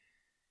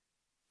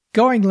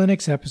Going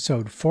Linux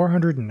episode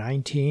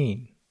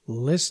 419,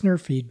 Listener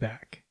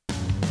Feedback.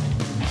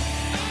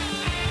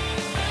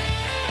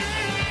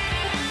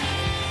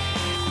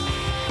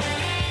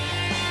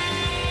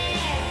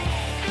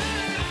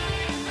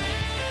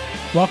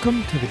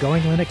 Welcome to the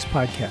Going Linux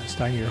podcast.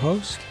 I'm your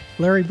host,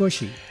 Larry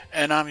Bushy.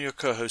 And I'm your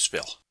co-host,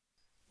 Bill.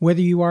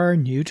 Whether you are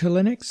new to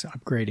Linux,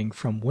 upgrading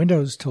from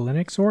Windows to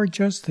Linux, or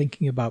just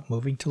thinking about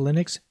moving to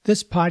Linux,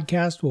 this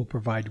podcast will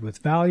provide you with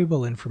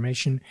valuable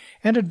information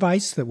and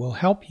advice that will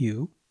help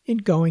you in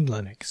Going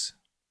Linux.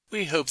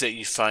 We hope that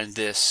you find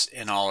this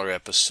and all our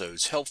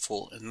episodes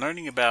helpful in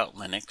learning about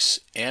Linux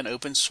and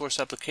open source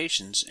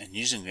applications and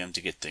using them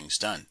to get things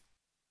done.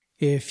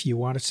 If you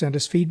want to send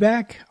us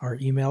feedback, our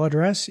email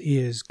address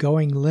is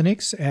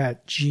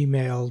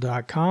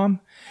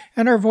goinglinux@gmail.com,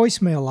 and our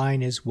voicemail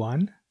line is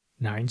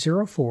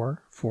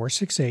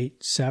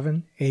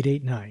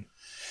 1-904-468-7889.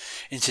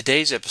 In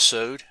today's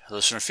episode,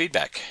 listener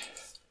feedback.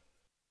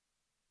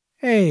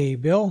 Hey,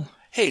 Bill.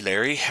 Hey,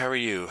 Larry. How are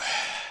you?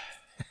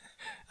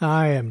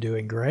 I am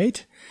doing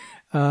great.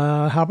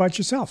 How about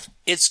yourself?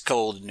 It's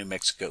cold in New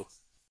Mexico.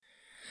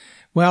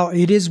 Well,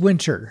 it is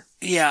winter.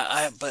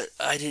 Yeah, but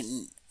I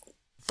didn't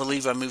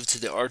believe I moved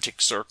to the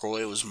Arctic Circle.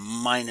 It was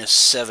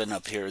 -7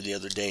 up here the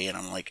other day, and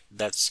I'm like,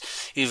 that's...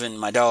 Even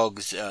my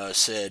dog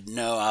said,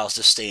 no, I'll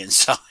just stay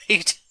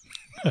inside.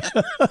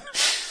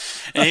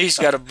 And he's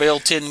got a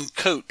built-in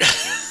coat.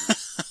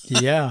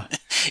 Yeah.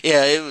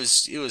 Yeah, it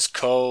was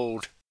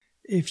cold.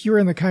 If you're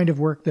in the kind of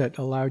work that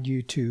allowed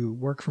you to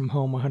work from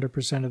home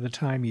 100% of the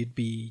time, you'd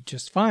be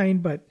just fine,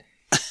 but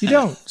you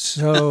don't.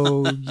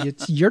 So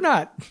you're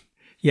not.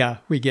 Yeah,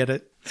 we get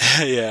it.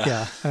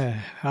 Yeah.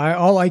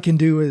 All I can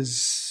do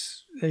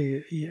is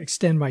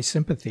extend my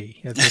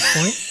sympathy at this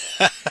point.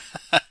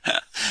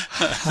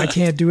 I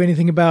can't do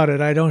anything about it.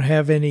 I don't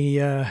have any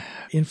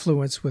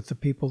influence with the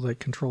people that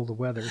control the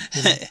weather.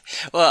 You know?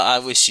 Well, I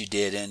wish you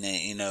did, and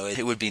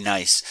it would be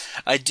nice.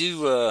 I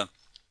do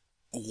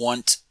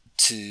want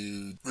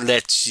to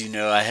let you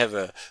know I have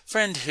a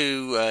friend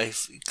who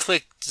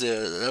clicked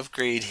to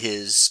upgrade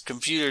his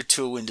computer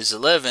to a Windows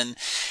 11,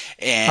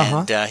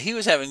 and he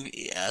was having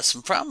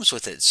some problems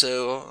with it.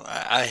 So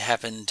I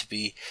happened to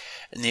be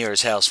near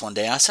his house one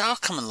day. I said, I'll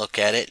come and look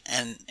at it,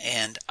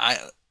 and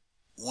I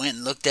went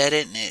and looked at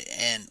it,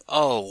 and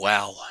oh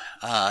wow,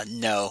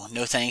 no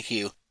thank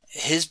you.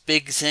 His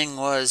big thing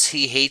was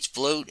he hates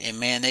bloat, and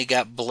man, they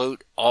got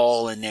bloat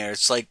all in there.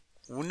 It's like,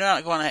 we're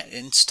not going to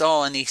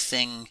install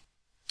anything,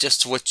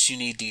 just what you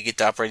need to get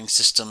the operating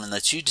system and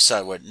let you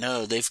decide what.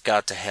 No, they've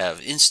got to have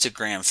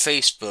Instagram,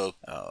 Facebook,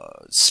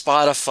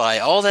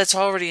 Spotify, all that's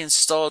already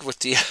installed with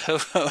the...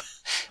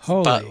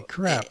 Holy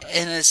crap.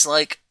 And it's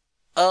like,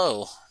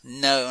 oh,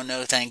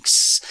 no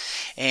thanks.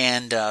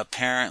 And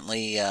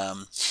apparently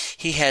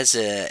he has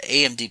a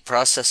AMD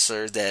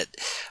processor that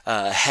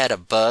had a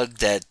bug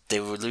that they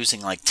were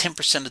losing like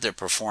 10% of their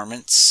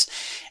performance.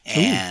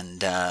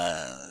 And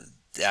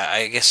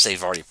I guess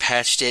they've already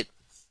patched it.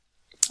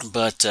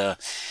 But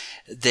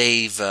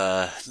they've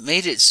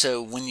made it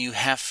so when you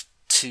have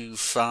to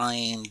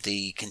find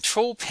the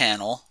control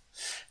panel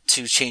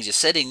to change a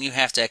setting, you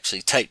have to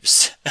actually type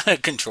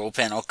control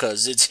panel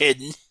because it's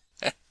hidden.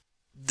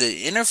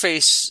 The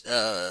interface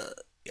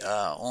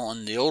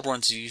on the old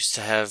ones, you used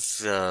to have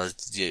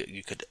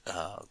you could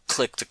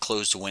click to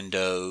close the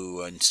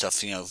window and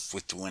stuff,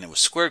 when it was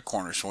squared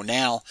corners. Well,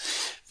 now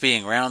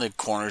being rounded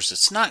corners,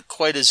 it's not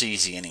quite as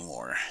easy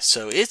anymore.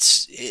 So they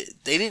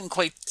didn't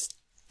quite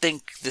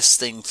think this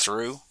thing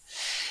through,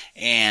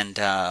 and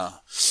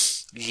but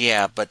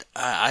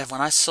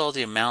when I saw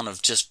the amount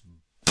of just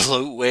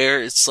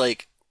bloatware, it's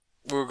like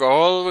we're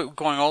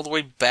going all the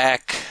way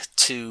back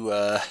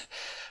to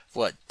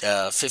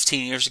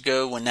 15 years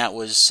ago when that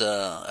was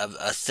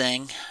a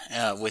thing,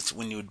 with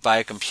when you would buy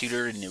a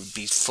computer and it would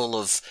be full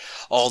of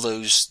all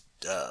those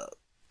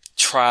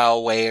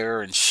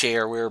trialware and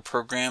shareware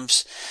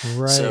programs.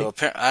 Right. So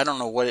I don't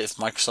know if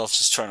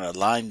Microsoft is trying to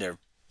line their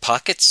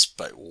pockets,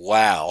 but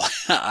wow.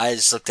 I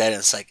just looked at it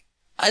and it's like,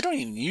 I don't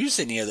even use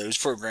any of those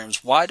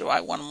programs. Why do I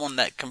want them on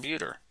that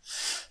computer?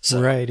 So,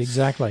 right,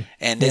 exactly.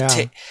 And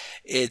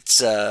it's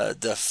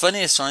the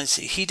funniest one is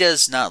he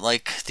does not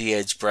like the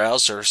Edge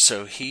browser,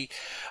 so he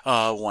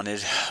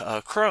wanted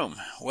Chrome.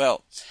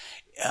 Well,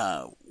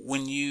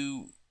 when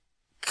you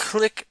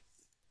click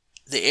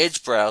the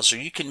Edge browser,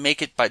 you can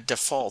make it by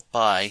default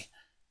by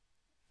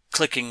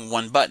clicking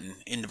one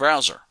button in the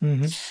browser.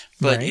 Mm-hmm.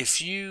 But right. If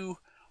you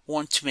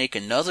want to make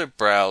another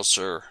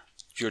browser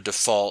your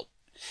default,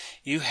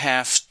 you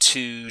have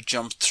to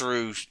jump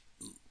through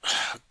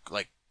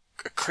like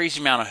a crazy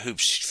amount of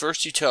hoops.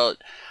 First you tell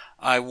it,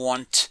 I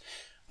want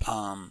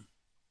Chrome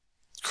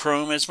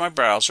as my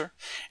browser,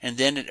 and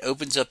then it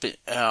opens up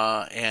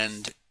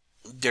and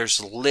there's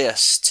a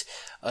list,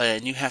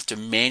 and you have to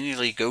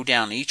manually go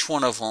down each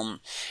one of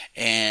them,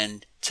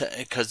 and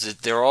because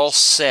they're all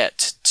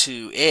set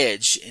to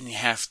Edge, and you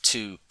have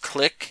to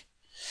click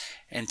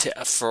and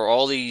for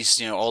all these,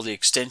 all the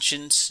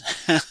extensions.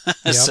 Yep.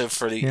 So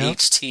for the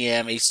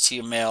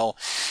HTML,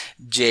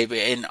 JB,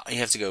 and you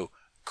have to go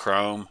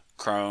Chrome,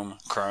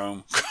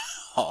 Chrome,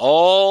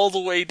 all the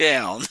way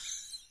down.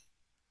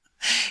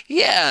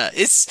 Yeah,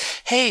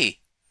 hey,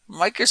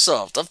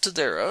 Microsoft up to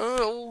their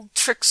old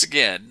tricks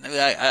again.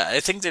 I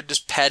think they're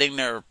just padding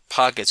their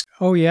pockets.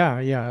 Oh, yeah.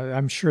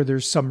 I'm sure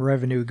there's some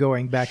revenue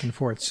going back and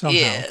forth somehow.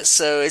 Yeah,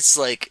 so it's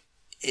like,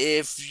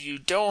 if you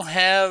don't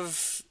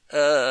have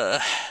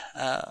 11,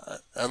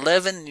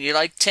 you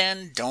like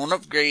 10, don't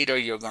upgrade or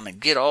you're going to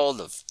get all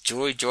the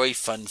joy,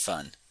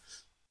 fun.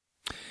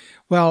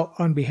 Well,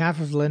 on behalf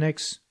of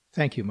Linux,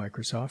 thank you,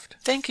 Microsoft.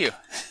 Thank you.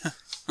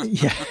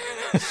 Yeah.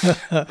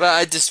 But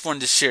I just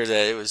wanted to share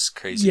that. It was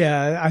crazy.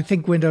 Yeah, I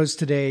think Windows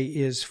today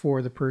is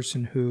for the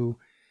person who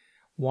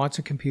wants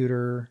a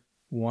computer,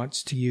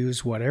 wants to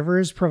use whatever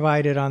is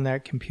provided on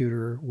that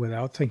computer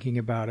without thinking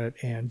about it,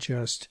 and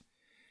just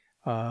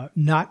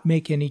not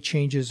make any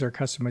changes or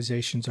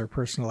customizations or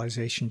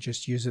personalization.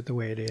 Just use it the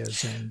way it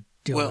is and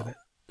deal with it.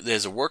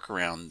 There's a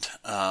workaround,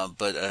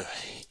 but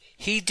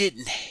he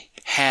didn't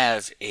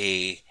have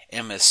a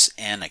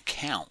MSN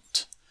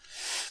account.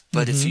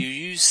 But if you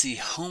use the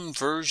home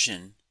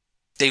version,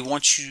 they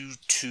want you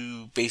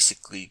to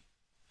basically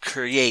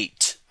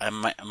create a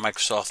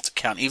Microsoft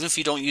account, even if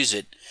you don't use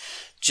it.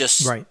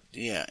 Just right.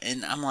 Yeah,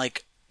 and I'm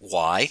like,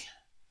 why?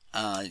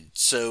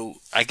 So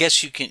I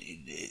guess you can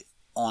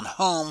on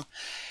home.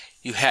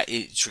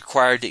 It's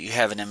required that you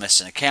have an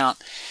MSN account,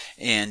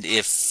 and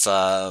if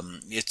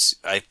it's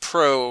a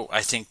Pro,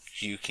 I think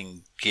you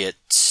can get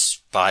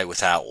by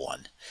without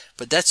one.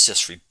 But that's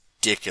just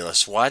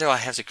ridiculous. Why do I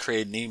have to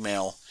create an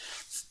email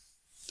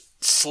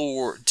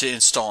to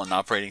install an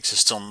operating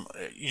system?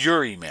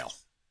 Your email.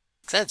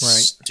 That's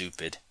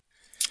stupid.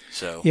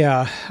 So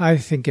yeah, I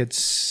think it's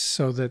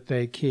so that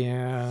they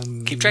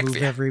can keep track move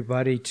of you.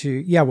 Everybody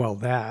to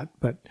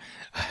but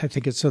I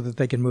think it's so that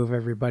they can move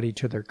everybody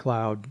to their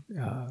cloud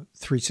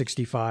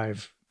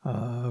 365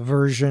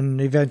 version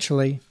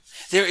eventually.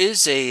 There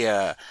is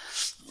a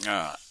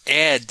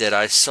ad that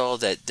I saw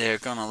that they're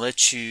going to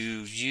let you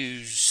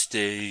use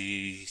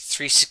the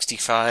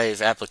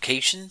 365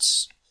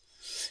 applications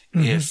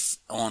if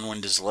on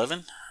Windows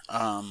 11.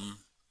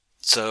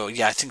 So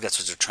yeah, I think that's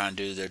what they're trying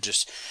to do. They're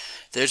just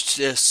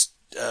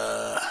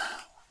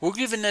we're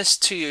giving this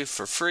to you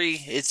for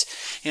free.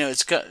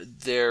 It's got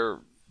their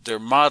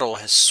model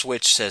has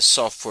switched as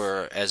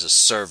software as a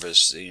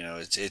service.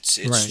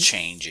 It's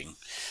changing.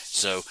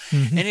 So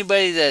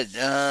anybody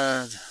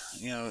that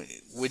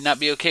would not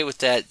be okay with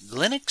that,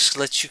 Linux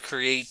lets you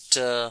create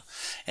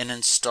and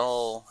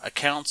install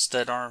accounts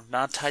that are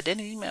not tied to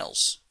any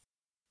emails.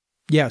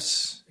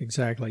 Yes,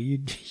 exactly. You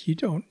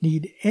don't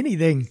need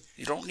anything.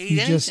 You don't need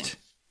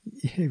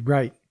anything.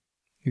 Right.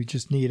 You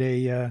just need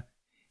an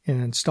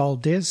install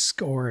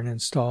disk or an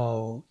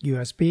install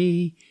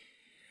USB,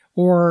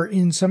 or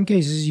in some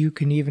cases you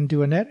can even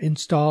do a net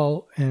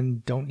install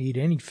and don't need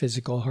any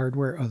physical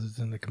hardware other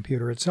than the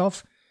computer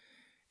itself.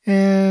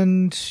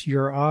 And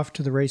you're off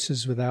to the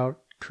races without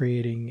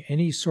creating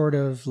any sort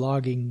of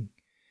logging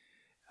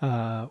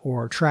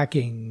or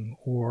tracking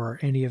or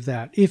any of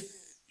that. If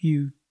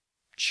you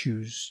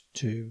choose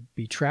to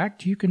be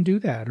tracked, you can do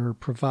that, or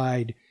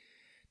provide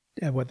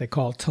what they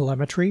call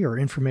telemetry or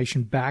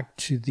information back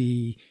to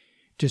the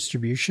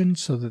distribution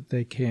so that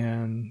they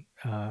can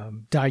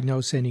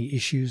diagnose any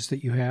issues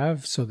that you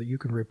have so that you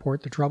can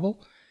report the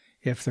trouble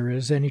if there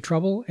is any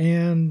trouble.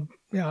 And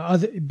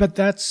but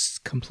that's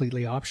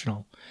completely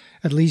optional,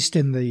 at least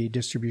in the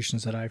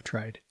distributions that I've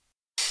tried.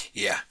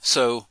 Yeah,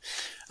 so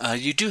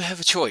you do have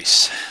a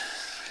choice.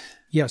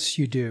 Yes,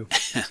 you do.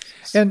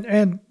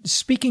 And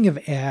speaking of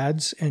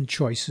ads and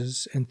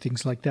choices and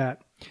things like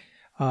that,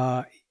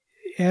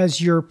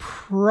 as you're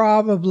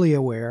probably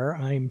aware,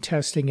 I'm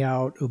testing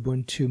out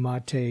Ubuntu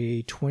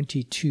Mate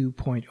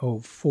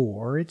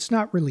 22.04. It's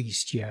not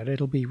released yet.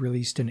 It'll be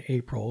released in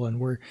April, and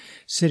we're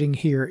sitting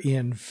here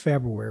in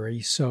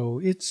February, so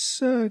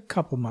it's a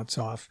couple months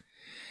off.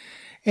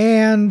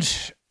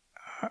 And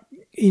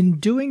in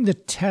doing the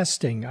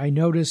testing, I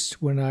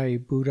noticed when I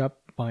boot up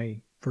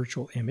my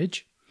virtual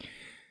image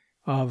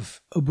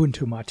of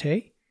Ubuntu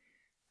Mate,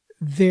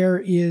 there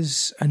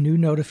is a new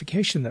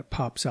notification that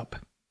pops up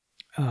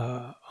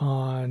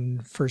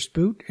on first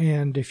boot,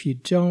 and if you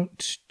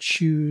don't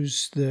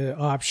choose the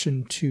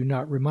option to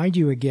not remind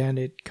you again,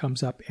 it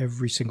comes up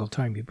every single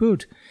time you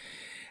boot.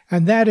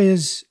 And that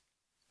is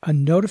a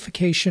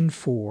notification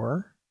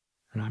for,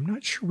 and I'm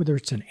not sure whether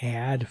it's an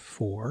ad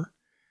for,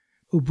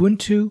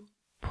 Ubuntu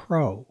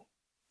Pro.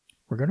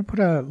 We're going to put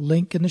a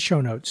link in the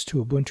show notes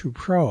to Ubuntu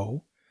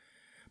Pro.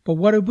 But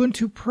what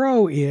Ubuntu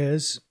Pro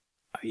is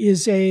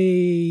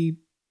a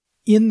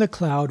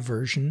in-the-cloud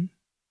version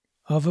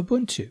of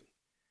Ubuntu.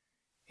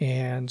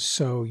 And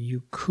so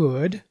you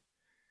could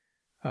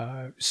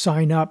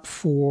sign up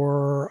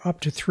for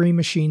up to 3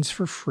 machines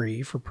for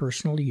free for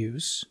personal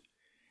use.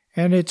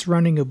 And it's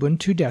running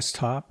Ubuntu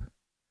Desktop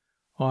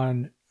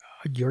on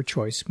your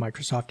choice,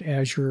 Microsoft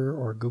Azure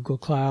or Google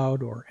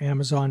Cloud or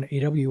Amazon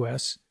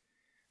AWS,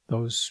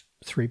 those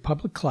 3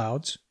 public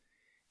clouds.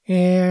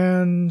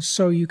 And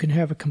so you can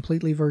have a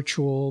completely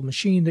virtual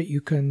machine that you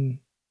can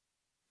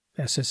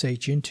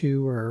SSH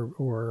into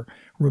or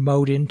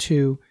remote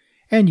into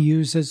and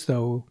use as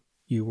though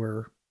you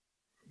were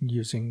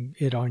using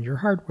it on your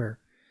hardware.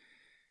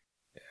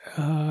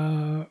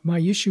 My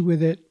issue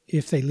with it,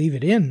 if they leave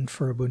it in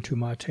for Ubuntu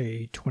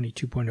Mate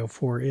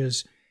 22.04,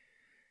 is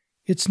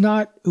it's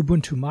not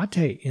Ubuntu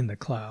Mate in the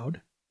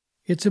cloud.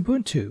 It's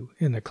Ubuntu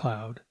in the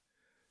cloud.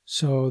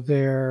 So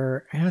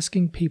they're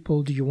asking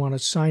people, do you want to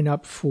sign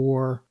up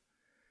for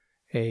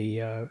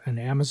an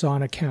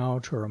Amazon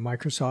account or a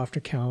Microsoft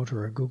account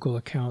or a Google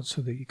account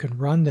so that you can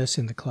run this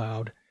in the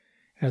cloud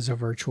as a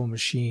virtual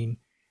machine?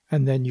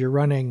 And then you're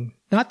running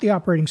not the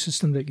operating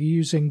system that you're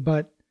using,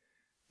 but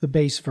the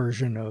base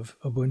version of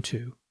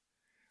Ubuntu.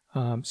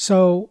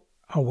 So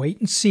I'll wait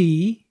and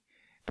see,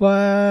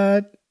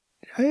 but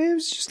I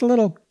was just a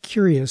little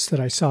curious that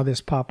I saw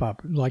this pop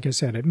up. Like I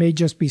said, it may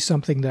just be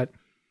something that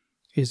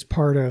is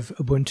part of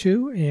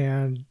Ubuntu,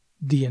 and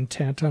the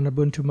intent on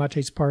Ubuntu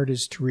Mate's part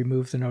is to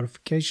remove the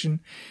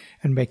notification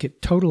and make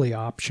it totally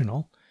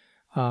optional,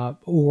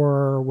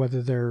 or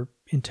whether they're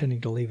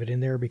intending to leave it in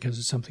there because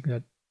it's something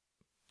that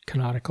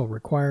Canonical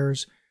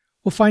requires.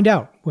 We'll find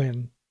out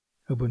when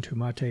Ubuntu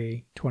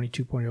Mate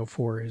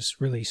 22.04 is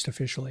released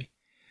officially.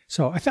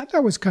 So I thought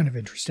that was kind of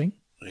interesting.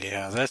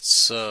 Yeah,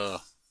 that's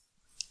a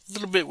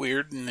little bit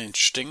weird and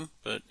interesting,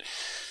 but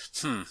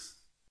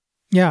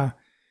Yeah,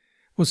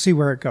 we'll see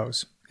where it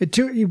goes.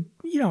 2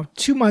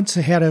 months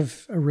ahead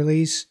of a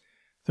release,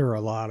 there are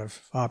a lot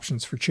of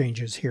options for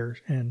changes here,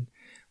 and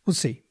we'll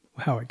see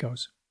how it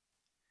goes.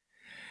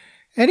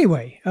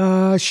 Anyway,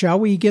 shall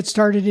we get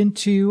started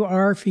into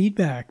our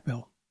feedback,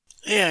 Bill?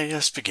 Yeah,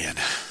 let's begin.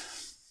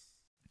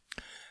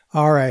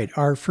 All right,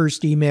 our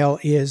first email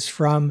is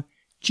from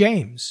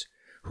James,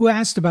 who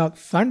asked about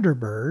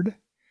Thunderbird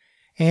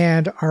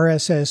and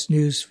RSS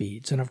news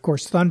feeds. And of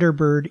course,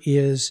 Thunderbird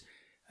is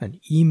an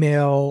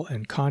email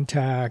and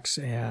contacts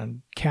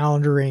and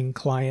calendaring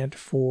client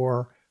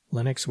for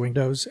Linux,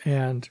 Windows,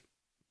 and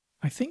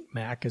I think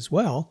Mac as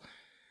well.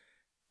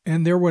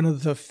 And they're one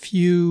of the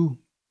few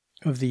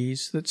of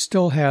these that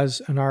still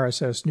has an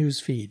RSS news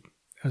feed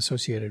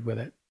associated with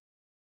it.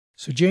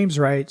 So James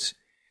writes,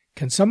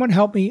 can someone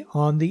help me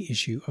on the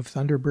issue of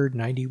Thunderbird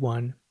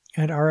 91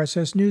 and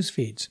RSS news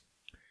feeds?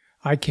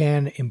 I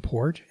can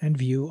import and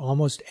view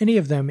almost any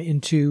of them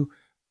into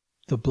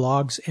the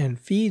blogs and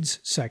feeds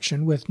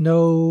section with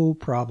no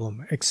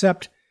problem,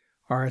 except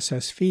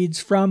RSS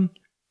feeds from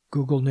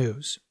Google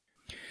News.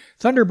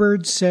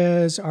 Thunderbird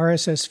says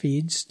RSS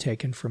feeds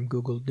taken from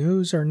Google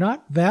News are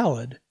not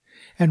valid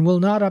and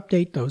will not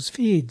update those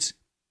feeds.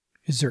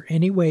 Is there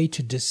any way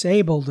to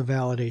disable the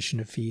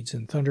validation of feeds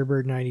in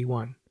Thunderbird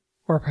 91?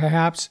 Or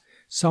perhaps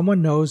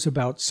someone knows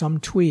about some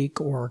tweak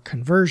or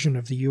conversion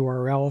of the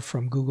URL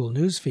from Google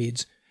News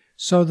feeds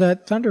so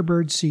that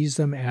Thunderbird sees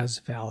them as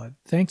valid.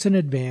 Thanks in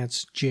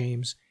advance,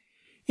 James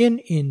in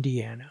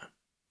Indiana.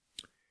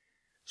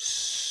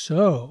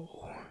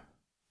 So,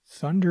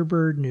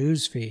 Thunderbird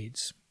news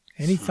feeds.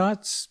 Any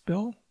thoughts,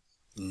 Bill?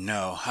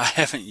 No, I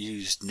haven't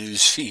used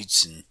news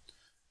feeds in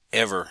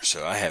ever,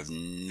 so I have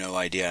no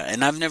idea.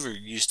 And I've never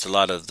used a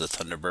lot of the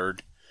Thunderbird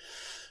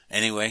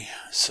anyway,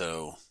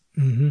 so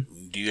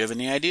do you have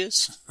any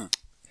ideas?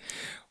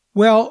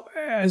 Well,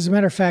 as a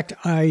matter of fact,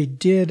 I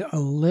did a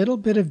little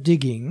bit of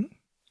digging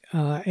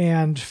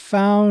and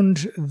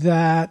found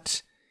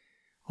that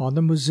on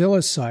the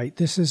Mozilla site,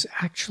 this is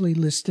actually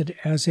listed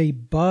as a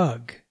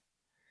bug.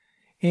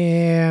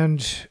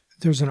 And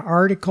there's an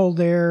article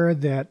there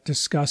that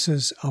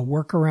discusses a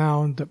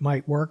workaround that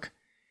might work,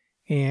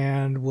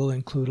 and we'll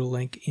include a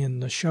link in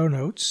the show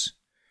notes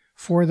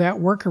for that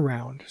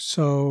workaround.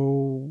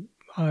 So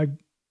I'm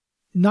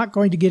not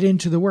going to get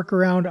into the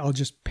workaround. I'll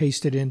just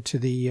paste it into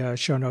the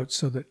show notes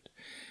so that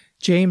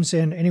James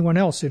and anyone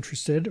else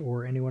interested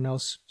or anyone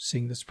else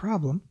seeing this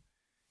problem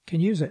can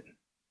use it.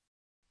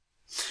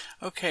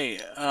 Okay,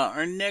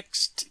 our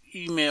next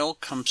email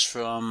comes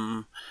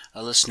from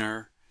a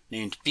listener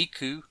named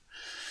Biku,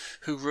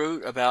 who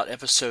wrote about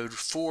episode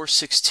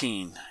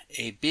 416.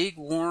 A big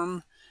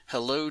warm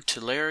hello to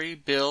Larry,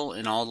 Bill,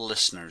 and all the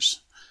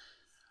listeners.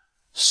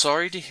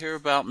 Sorry to hear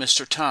about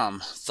Mr.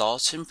 Tom.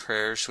 Thoughts and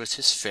prayers with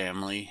his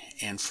family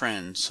and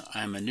friends.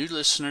 I'm a new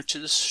listener to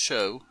this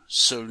show,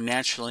 so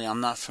naturally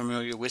I'm not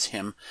familiar with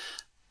him,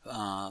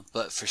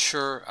 but for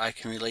sure I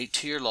can relate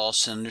to your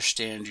loss and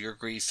understand your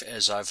grief,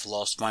 as I've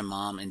lost my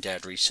mom and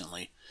dad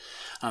recently.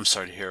 I'm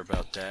sorry to hear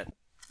about that.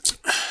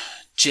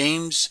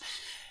 James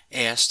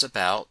asked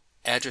about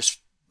address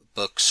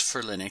books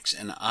for Linux,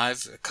 and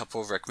I've a couple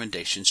of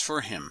recommendations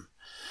for him.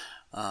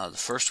 The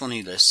first one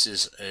he lists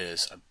is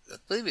I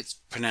believe it's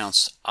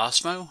pronounced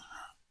Osmo.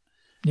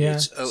 Yeah,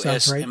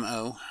 it's right.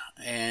 OSMO,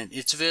 and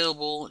it's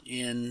available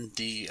in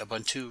the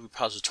Ubuntu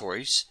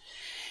repositories.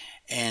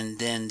 And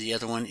then the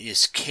other one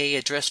is K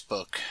Address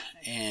Book,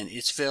 and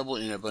it's available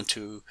in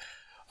Ubuntu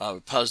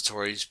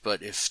repositories.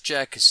 But if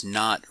Jack is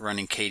not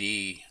running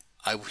KDE,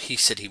 he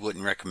said he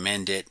wouldn't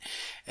recommend it,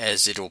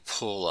 as it'll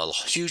pull a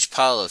huge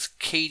pile of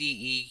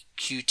KDE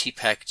Qt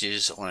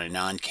packages on a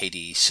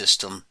non-KDE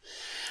system.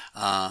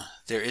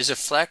 There is a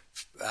FLAC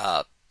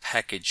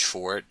package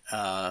for it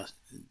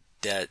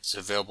that's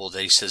available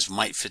that he says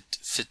might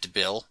fit the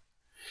bill.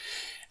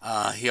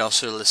 He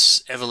also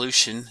lists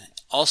Evolution,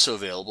 also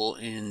available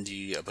in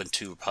the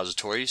Ubuntu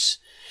repositories.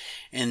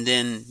 And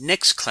then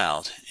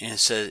Nextcloud,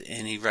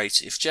 and he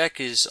writes, if Jack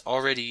is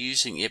already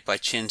using it by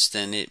chance,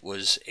 then it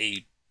was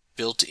a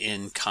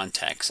built-in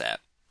contacts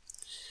app.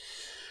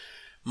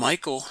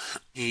 Michael,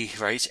 he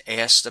writes,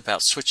 asked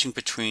about switching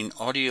between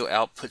audio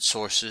output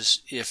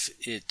sources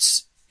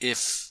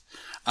if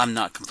I'm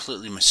not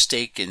completely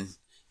mistaken.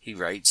 He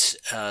writes,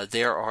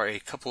 there are a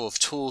couple of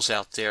tools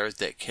out there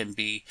that can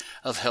be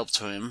of help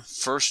to him.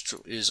 First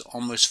is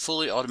almost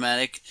fully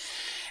automatic,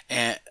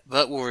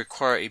 but will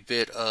require a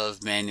bit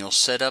of manual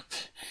setup.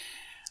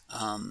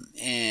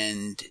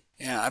 And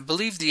I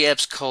believe the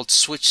app's called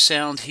Switch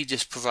Sound. He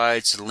just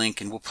provides a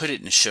link, and we'll put it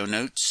in the show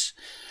notes.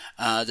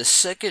 The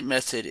second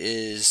method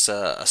is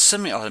a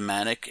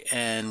semi-automatic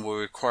and will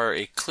require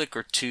a click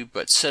or two,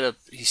 but setup,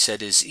 he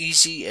said, is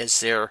easy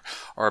as there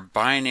are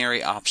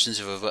binary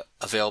options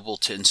available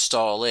to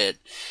install it,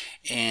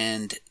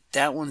 and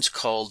that one's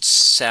called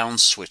Sound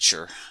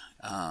Switcher.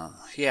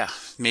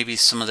 Maybe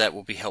some of that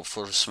will be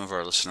helpful to some of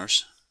our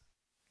listeners.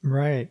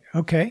 Right.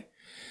 Okay.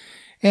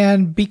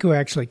 And Biko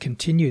actually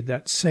continued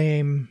that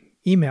same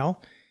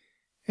email.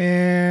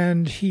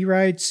 And he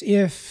writes,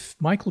 if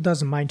Michael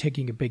doesn't mind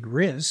taking a big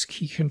risk,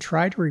 he can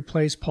try to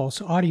replace Pulse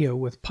Audio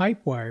with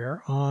Pipewire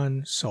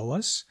on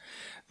Solus.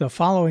 The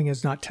following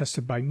is not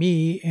tested by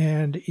me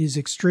and is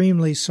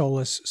extremely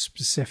Solus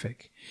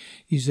specific.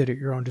 Use it at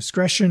your own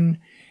discretion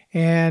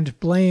and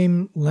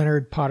blame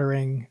Leonard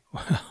Pottering,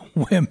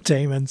 Wim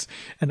Taemans,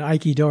 and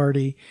Ike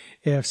Doherty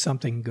if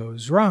something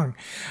goes wrong.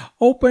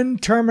 Open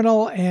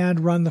terminal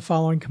and run the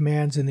following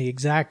commands in the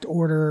exact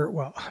order.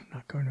 Well, I'm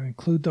not going to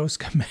include those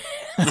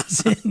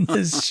commands in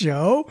this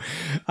show.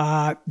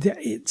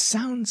 It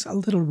sounds a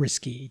little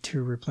risky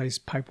to replace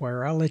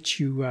Pipewire. I'll let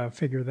you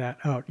figure that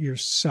out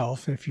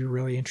yourself if you're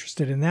really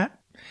interested in that.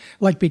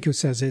 Like Biko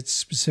says, it's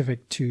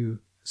specific to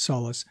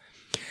Solus.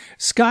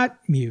 Scott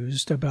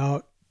mused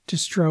about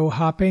distro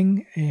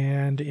hopping,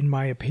 and in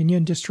my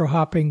opinion, distro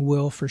hopping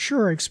will for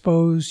sure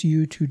expose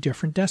you to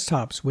different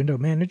desktops, window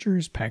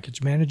managers,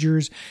 package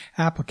managers,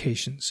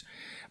 applications.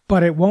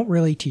 But it won't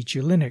really teach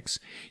you Linux.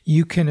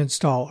 You can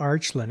install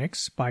Arch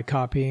Linux by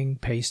copying,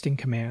 pasting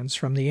commands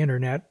from the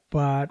internet,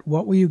 but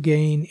what will you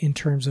gain in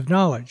terms of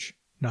knowledge?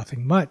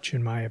 Nothing much,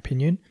 in my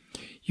opinion.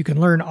 You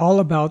can learn all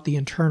about the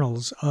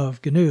internals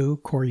of GNU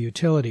core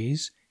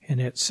utilities,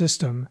 init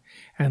system,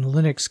 and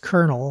Linux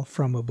kernel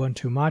from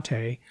Ubuntu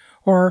Mate,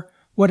 or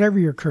whatever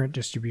your current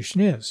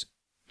distribution is.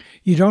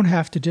 You don't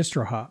have to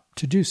distro hop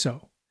to do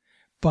so.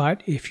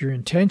 But if your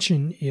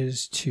intention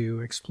is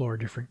to explore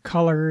different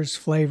colors,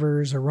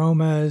 flavors,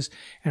 aromas,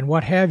 and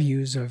what have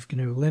yous of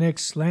GNU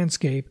Linux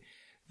landscape,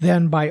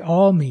 then by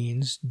all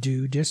means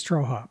do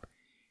distro hop.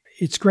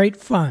 It's great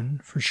fun,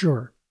 for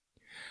sure.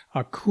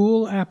 A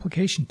cool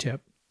application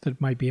tip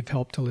that might be of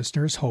help to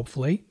listeners,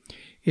 hopefully,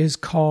 is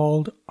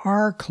called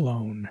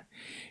rclone.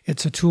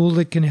 It's a tool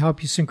that can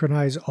help you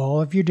synchronize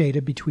all of your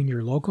data between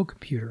your local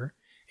computer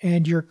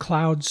and your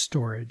cloud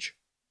storage.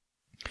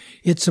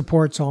 It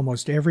supports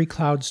almost every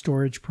cloud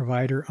storage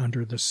provider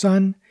under the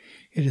sun.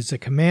 It is a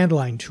command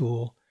line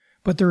tool,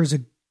 but there is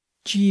a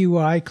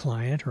GUI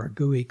client or a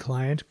GUI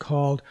client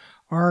called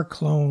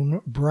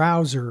rclone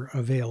browser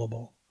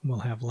available. We'll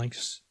have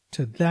links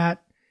to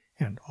that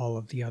and all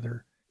of the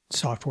other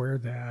software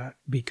that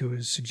Biko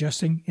is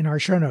suggesting in our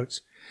show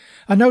notes.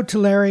 A note to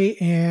Larry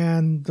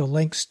and the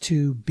links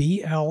to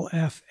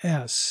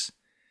BLFS.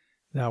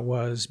 That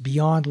was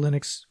Beyond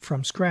Linux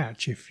from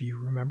Scratch, if you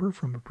remember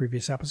from a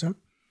previous episode.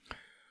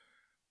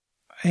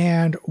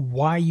 And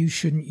why you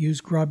shouldn't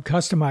use Grub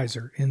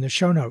Customizer in the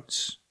show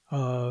notes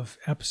of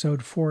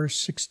episode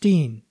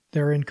 416.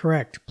 They're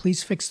incorrect.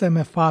 Please fix them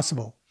if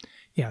possible.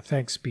 Yeah,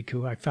 thanks,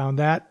 Biko. I found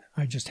that.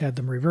 I just had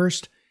them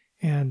reversed,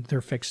 and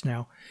they're fixed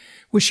now.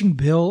 Wishing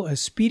Bill a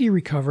speedy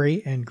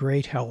recovery and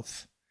great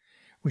health.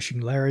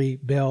 Wishing Larry,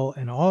 Bill,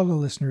 and all the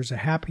listeners a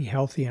happy,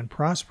 healthy, and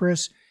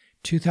prosperous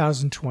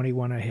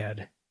 2021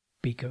 ahead.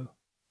 Biko.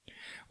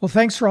 Well,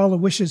 thanks for all the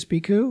wishes,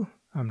 Biko.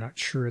 I'm not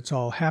sure it's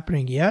all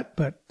happening yet,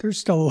 but there's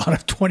still a lot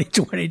of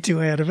 2022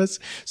 ahead of us.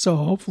 So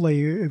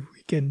hopefully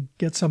we can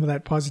get some of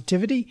that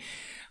positivity.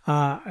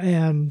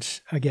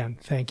 And again,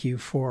 thank you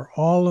for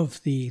all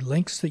of the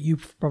links that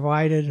you've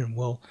provided, and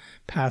we'll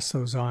pass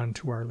those on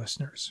to our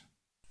listeners.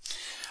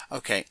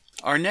 Okay,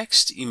 our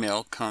next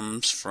email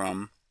comes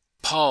from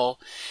Paul,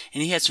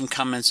 and he had some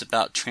comments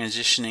about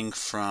transitioning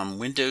from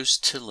Windows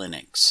to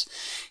Linux.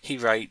 He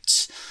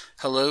writes,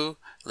 "Hello,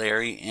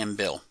 Larry and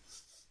Bill.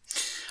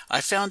 I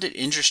found it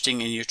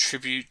interesting in your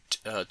tribute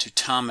to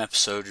Tom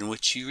episode in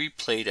which you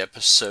replayed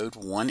episode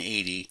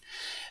 180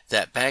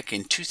 that back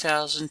in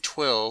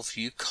 2012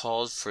 you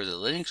called for the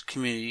Linux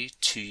community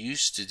to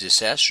use the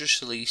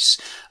disastrous release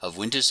of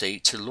Windows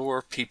 8 to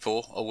lure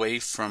people away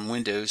from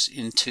Windows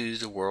into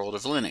the world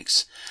of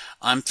Linux.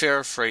 I'm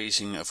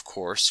paraphrasing, of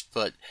course,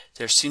 but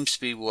there seems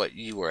to be what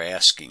you were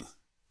asking.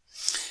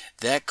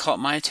 That caught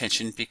my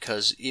attention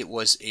because it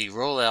was a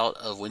rollout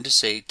of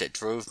Windows 8 that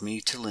drove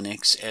me to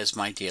Linux as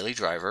my daily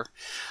driver.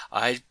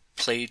 I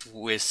played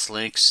with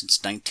Linux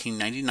since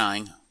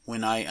 1999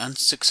 when I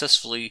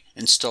unsuccessfully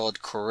installed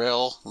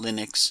Corel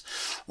Linux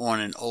on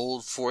an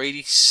old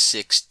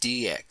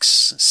 486DX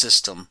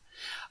system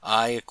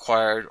I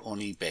acquired on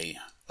eBay.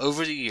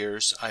 Over the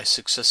years, I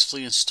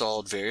successfully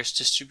installed various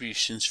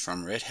distributions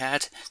from Red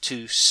Hat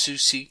to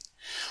SUSE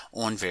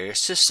on various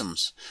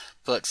systems,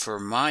 but for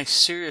my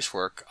serious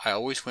work, I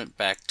always went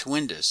back to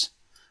Windows.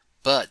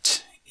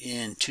 But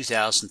in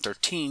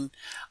 2013,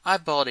 I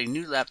bought a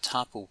new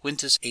laptop with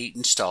Windows 8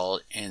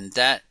 installed, and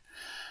that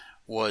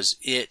was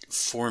it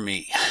for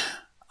me.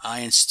 I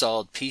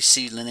installed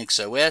PC Linux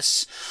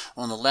OS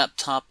on the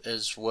laptop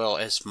as well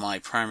as my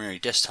primary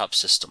desktop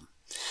system.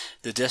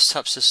 The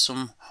desktop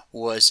system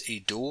was a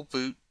dual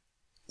boot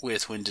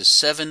with Windows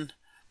 7,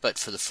 but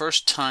for the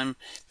first time,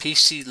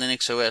 PC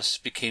Linux OS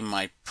became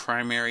my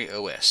primary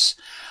OS.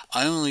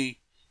 I only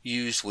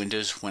used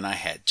Windows when I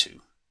had to.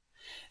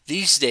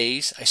 These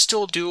days, I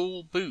still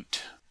dual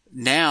boot.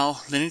 Now,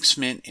 Linux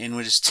Mint and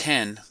Windows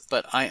 10,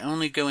 but I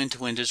only go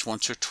into Windows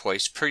once or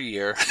twice per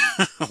year.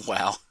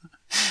 Wow.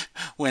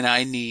 When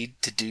I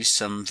need to do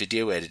some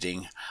video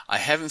editing. I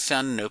haven't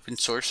found an open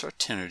source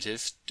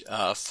alternative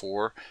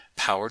for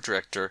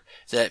PowerDirector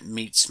that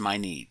meets my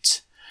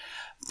needs.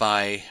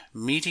 By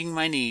meeting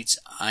my needs,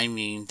 I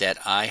mean that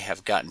I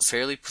have gotten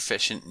fairly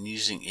proficient in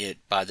using it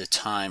by the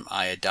time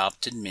I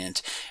adopted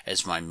Mint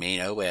as my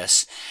main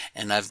OS,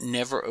 and I've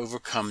never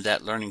overcome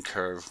that learning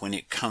curve when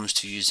it comes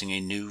to using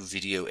a new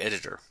video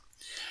editor.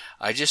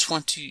 I just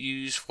want to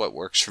use what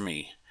works for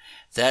me.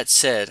 That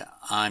said,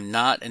 I'm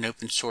not an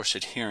open source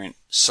adherent,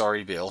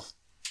 sorry Bill.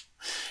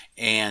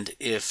 And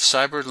if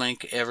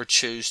Cyberlink ever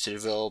chose to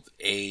develop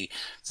a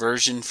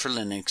version for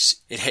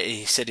Linux,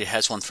 he said it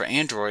has one for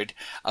Android,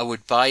 I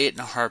would buy it in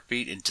a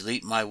heartbeat and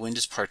delete my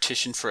Windows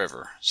partition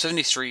forever.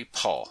 73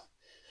 Paul.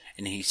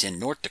 And he's in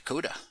North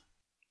Dakota.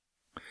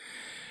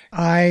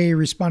 I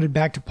responded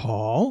back to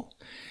Paul.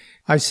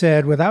 I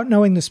said, without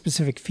knowing the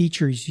specific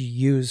features you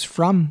use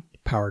from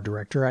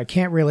PowerDirector, I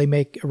can't really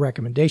make a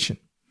recommendation.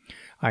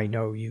 I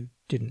know you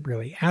didn't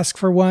really ask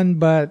for one,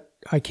 but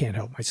I can't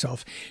help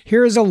myself.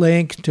 Here is a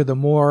link to the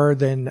more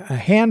than a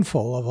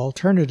handful of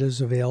alternatives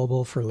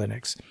available for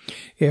Linux.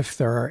 If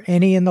there are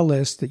any in the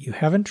list that you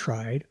haven't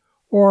tried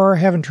or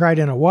haven't tried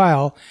in a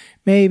while,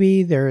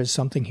 maybe there is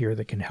something here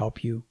that can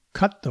help you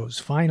cut those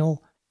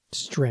final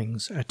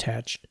strings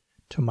attached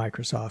to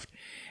Microsoft.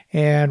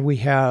 And we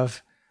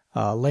have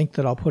a link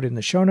that I'll put in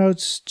the show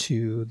notes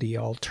to the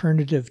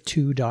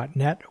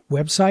alternative2.net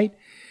website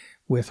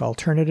with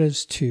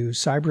alternatives to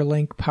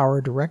Cyberlink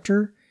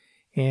PowerDirector.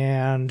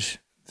 And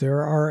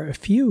there are a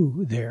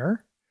few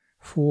there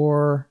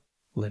for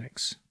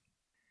Linux.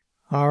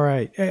 All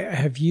right.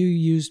 Have you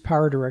used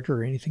PowerDirector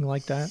or anything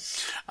like that?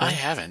 I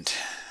haven't.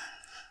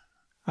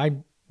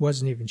 I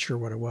wasn't even sure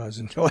what it was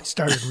until I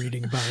started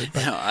reading about it.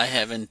 But No, I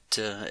haven't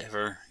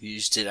ever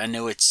used it. I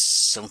know it's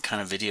some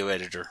kind of video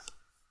editor.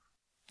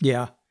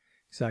 yeah,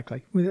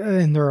 exactly.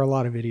 And there are a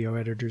lot of video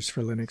editors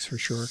for Linux for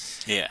sure.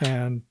 Yeah.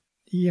 And,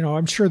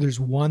 I'm sure there's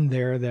one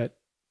there that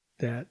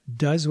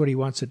does what he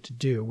wants it to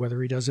do.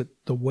 Whether he does it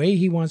the way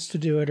he wants to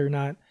do it or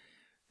not,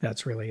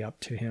 that's really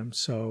up to him.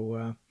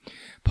 So,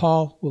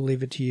 Paul, we'll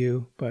leave it to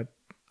you, but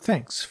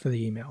thanks for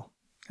the email.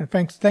 And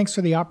thanks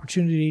for the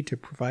opportunity to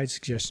provide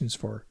suggestions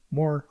for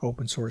more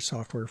open source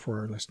software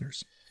for our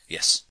listeners.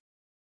 Yes.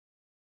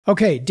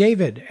 Okay,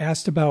 David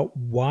asked about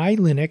why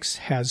Linux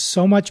has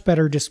so much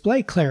better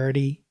display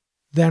clarity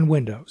than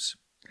Windows.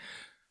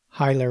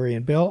 Hi, Larry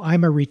and Bill.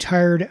 I'm a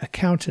retired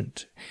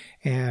accountant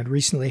and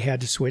recently had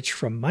to switch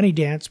from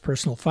MoneyDance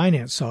personal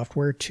finance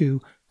software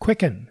to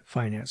Quicken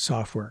finance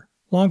software.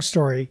 Long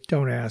story,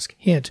 don't ask.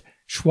 Hint,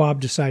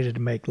 Schwab decided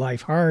to make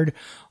life hard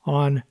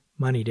on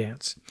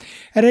MoneyDance.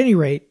 At any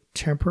rate,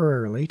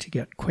 temporarily to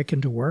get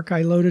Quicken to work,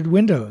 I loaded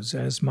Windows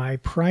as my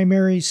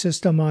primary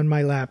system on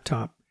my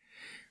laptop.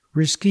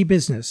 Risky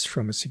business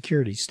from a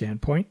security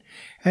standpoint.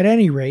 At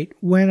any rate,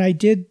 when I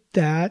did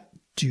that,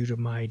 due to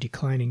my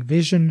declining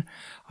vision,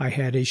 I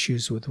had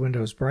issues with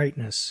Windows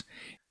brightness.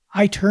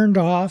 I turned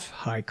off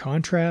high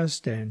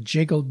contrast and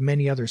jiggled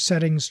many other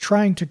settings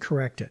trying to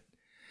correct it.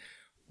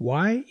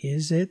 Why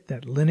is it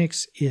that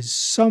Linux is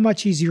so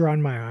much easier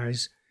on my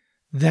eyes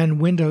than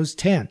Windows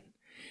 10?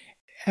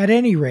 At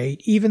any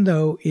rate, even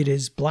though it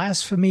is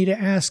blasphemy to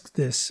ask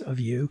this of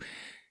you,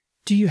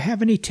 do you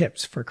have any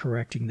tips for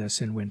correcting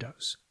this in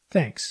Windows?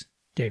 Thanks,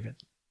 David.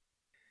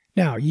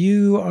 Now,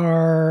 you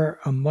are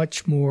a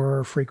much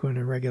more frequent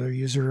and regular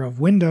user of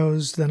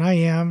Windows than I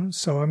am,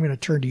 so I'm going to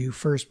turn to you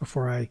first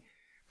before I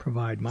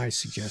provide my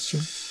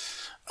suggestion.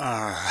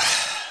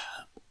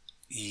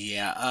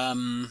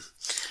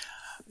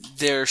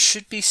 There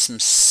should be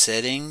some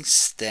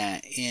settings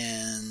that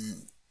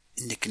in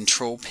the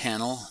control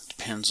panel,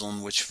 depends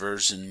on which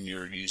version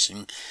you're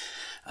using,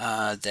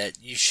 that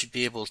you should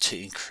be able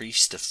to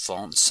increase the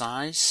font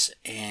size,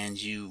 and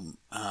you,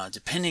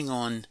 depending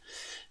on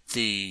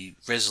the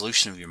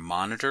resolution of your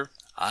monitor,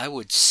 I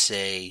would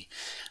say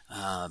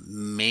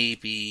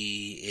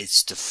maybe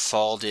it's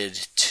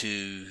defaulted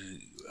to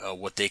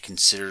what they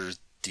consider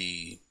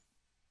the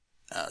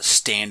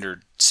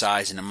standard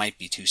size, and it might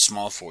be too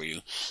small for you.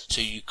 So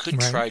you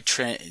could try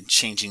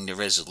changing the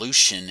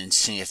resolution and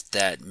see if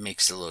that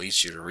makes it a little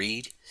easier to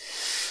read.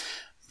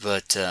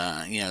 But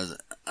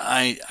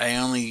I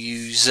only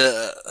use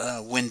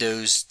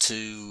Windows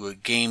to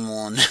game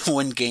on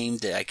one game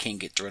that I can't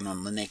get to run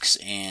on Linux,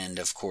 and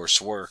of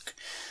course work.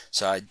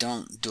 So I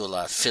don't do a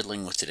lot of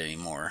fiddling with it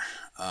anymore.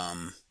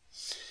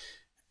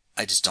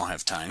 I just don't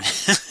have time.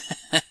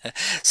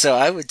 So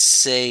I would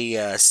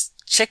say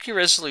check your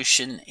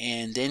resolution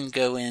and then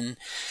go in.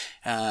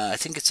 I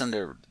think it's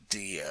under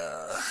the,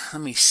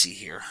 let me see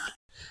here.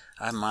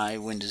 My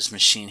Windows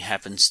machine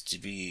happens to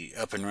be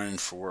up and running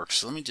for work,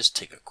 so let me just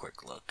take a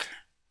quick look.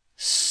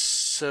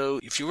 So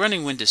if you're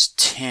running Windows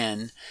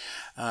 10,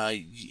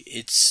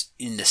 it's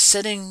in the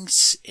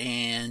settings,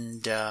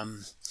 and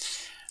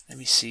let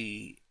me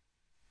see.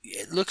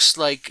 It looks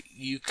like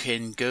you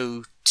can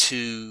go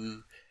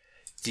to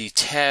the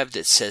tab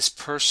that says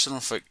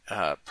personalize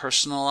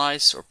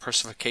or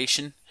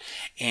personification,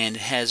 and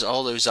it has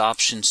all those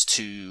options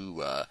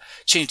to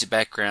change the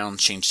background,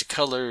 change the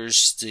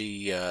colors,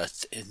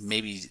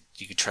 maybe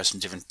you could try some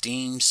different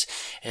themes.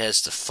 It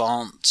has the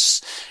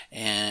fonts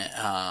and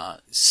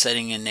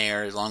setting in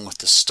there along with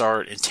the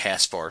start and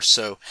taskbar.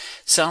 So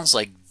sounds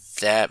like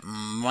that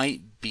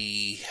might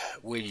be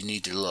where you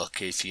need to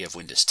look if you have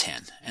Windows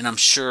 10. And I'm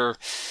sure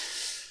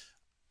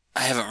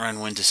I haven't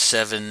run Windows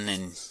 7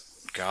 in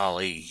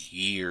golly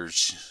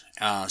years,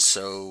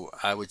 so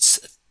I would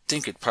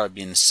think it'd probably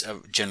be in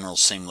a general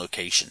same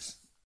location.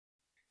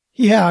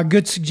 Yeah,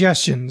 good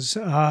suggestions.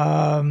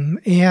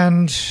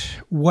 And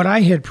what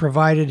I had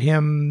provided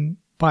him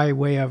by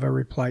way of a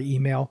reply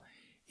email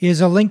is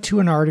a link to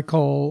an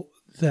article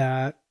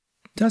that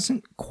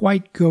doesn't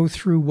quite go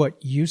through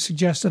what you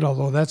suggested,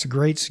 although that's a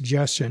great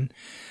suggestion.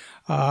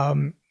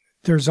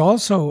 There's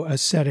also a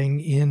setting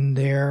in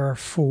there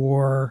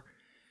for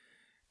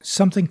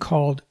something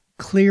called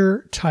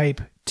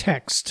ClearType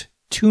Text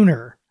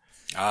Tuner,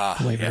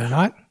 believe it or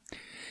not.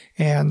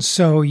 And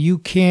so you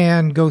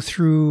can go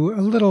through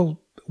a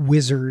little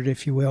wizard,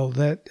 if you will,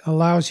 that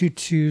allows you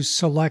to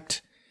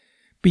select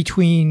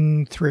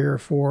between 3 or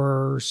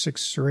 4 or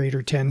 6 or 8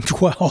 or 10,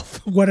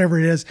 12, whatever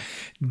it is,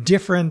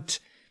 different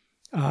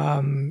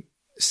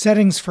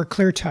settings for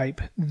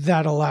ClearType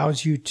that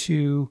allows you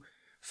to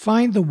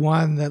find the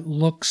one that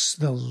looks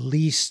the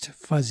least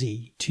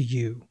fuzzy to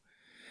you.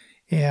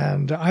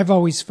 And I've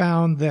always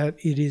found that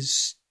it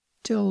is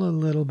still a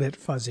little bit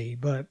fuzzy,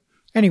 but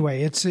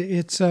anyway, it's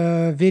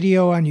a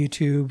video on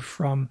YouTube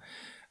from,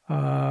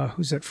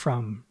 who's it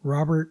from?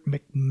 Robert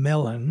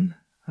McMillan.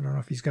 I don't know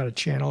if he's got a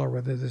channel or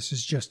whether this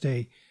is just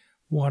a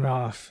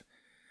one-off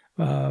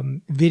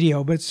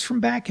video, but it's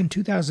from back in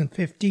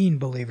 2015,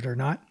 believe it or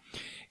not.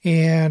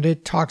 And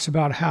it talks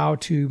about how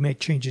to make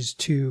changes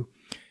to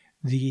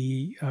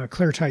the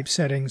ClearType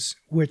settings,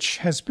 which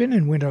has been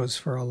in Windows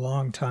for a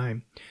long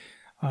time.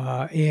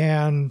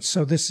 And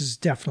so this is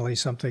definitely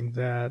something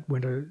that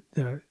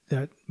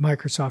that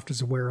Microsoft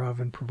is aware of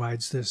and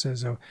provides this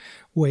as a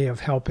way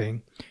of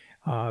helping.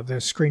 The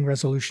screen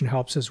resolution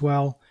helps as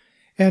well.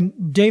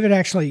 And David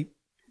actually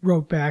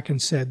wrote back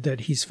and said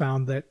that he's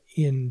found that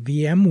in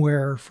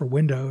VMware for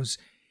Windows,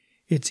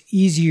 it's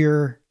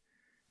easier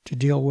to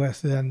deal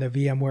with than the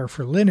VMware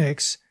for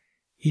Linux.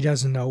 He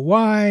doesn't know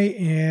why,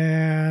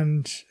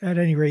 and at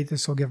any rate,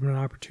 this will give him an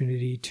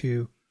opportunity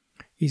to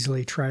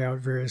easily try out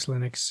various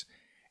Linux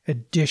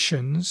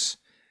editions.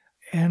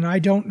 And I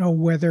don't know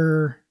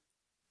whether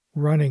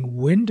running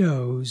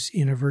Windows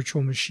in a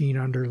virtual machine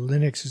under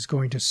Linux is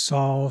going to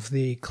solve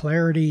the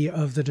clarity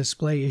of the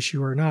display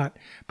issue or not.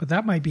 But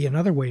that might be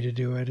another way to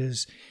do it,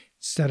 is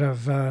instead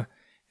of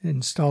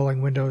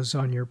installing Windows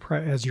on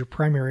as your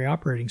primary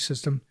operating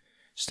system,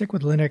 stick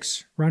with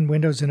Linux, run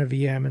Windows in a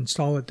VM,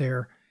 install it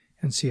there,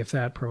 and see if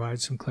that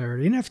provides some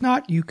clarity. And if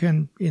not, you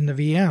can, in the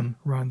VM,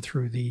 run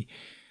through the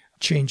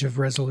change of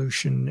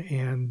resolution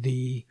and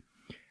the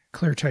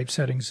ClearType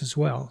settings as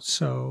well.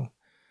 So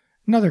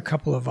another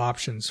couple of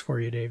options for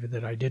you, David,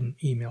 that I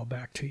didn't email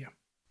back to you.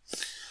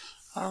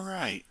 All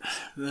right.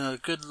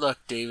 Good luck,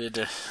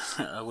 David,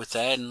 with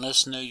that, and let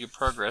us know your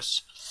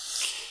progress.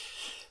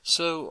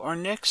 So our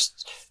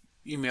next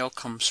email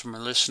comes from a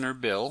listener,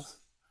 Bill,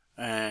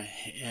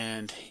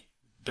 and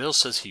Bill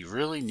says he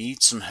really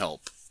needs some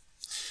help.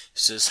 He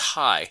says,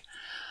 "Hi,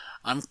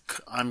 I'm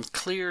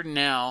clear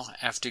now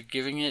after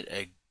giving it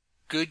a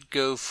good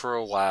go for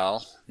a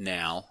while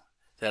now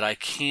that I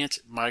can't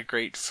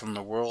migrate from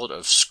the world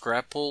of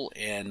Scrapple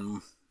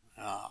and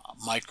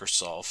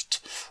Microsoft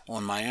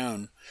on my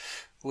own,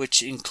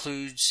 which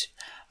includes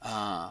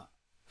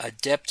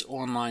adept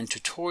online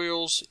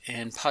tutorials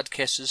and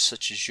podcasts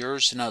such as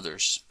yours and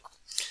others.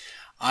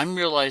 I'm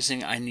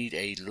realizing I need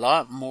a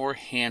lot more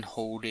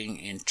hand-holding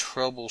and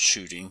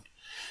troubleshooting.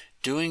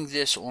 Doing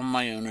this on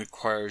my own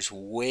requires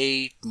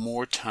way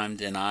more time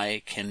than I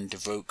can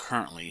devote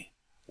currently.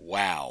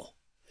 Wow.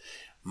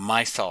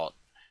 My thought.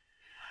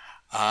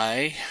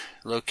 I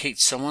locate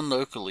someone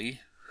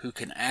locally who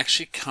can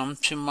actually come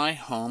to my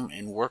home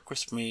and work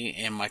with me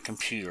and my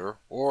computer,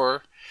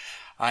 or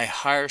I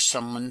hire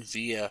someone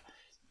via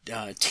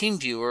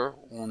TeamViewer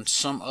on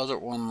some other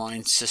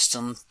online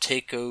system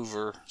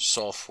takeover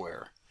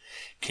software.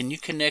 Can you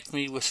connect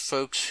me with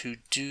folks who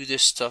do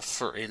this stuff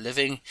for a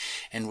living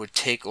and would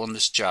take on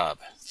this job?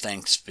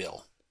 Thanks,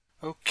 Bill.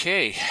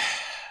 Okay.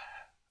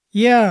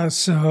 Yeah,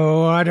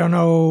 so I don't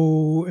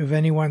know of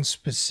anyone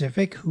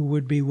specific who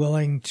would be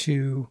willing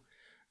to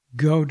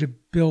go to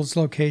Bill's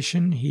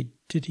location.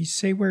 Did he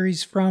say where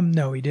he's from?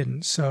 No, he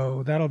didn't.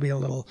 So that'll be a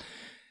little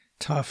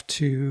tough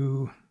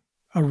to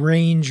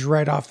arrange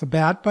right off the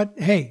bat. But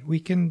hey, we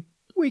can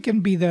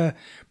be the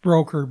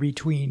broker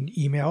between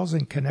emails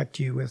and connect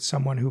you with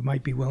someone who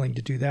might be willing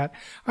to do that,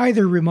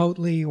 either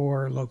remotely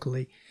or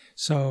locally.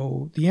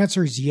 So the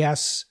answer is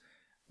yes.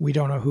 We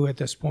don't know who at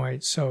this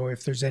point. So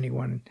if there's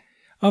anyone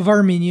of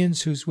our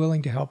minions who's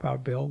willing to help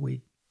out Bill,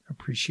 we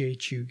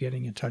appreciate you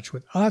getting in touch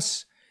with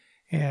us,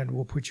 and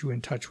we'll put you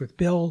in touch with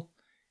Bill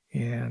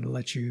and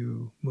let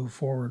you move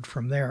forward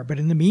from there. But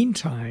in the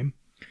meantime,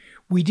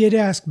 we did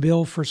ask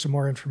Bill for some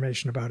more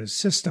information about his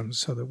systems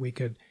so that we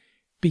could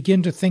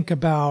begin to think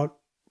about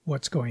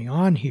what's going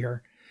on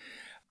here.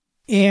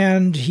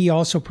 And he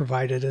also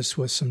provided us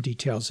with some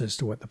details as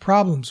to what the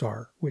problems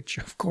are, which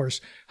of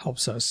course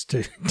helps us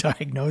to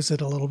diagnose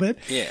it a little bit.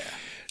 Yeah.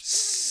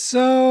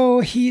 So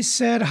he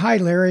said, "Hi,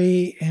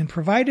 Larry," and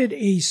provided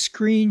a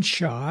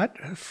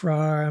screenshot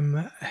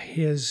from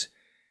his,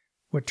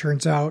 what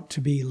turns out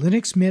to be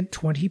Linux Mint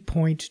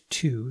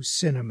 20.2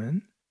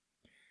 Cinnamon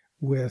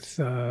with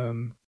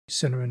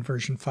Cinnamon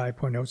version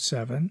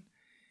 5.07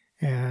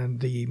 and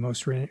the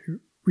most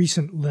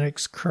recent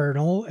Linux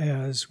kernel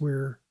as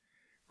we're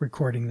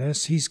recording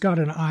this. He's got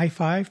an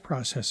i5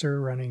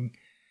 processor running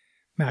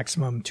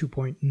maximum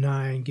 2.9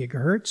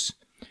 gigahertz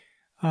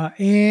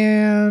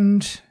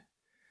and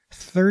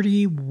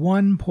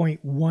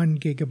 31.1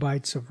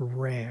 gigabytes of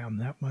RAM.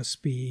 That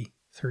must be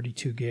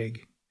 32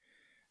 gig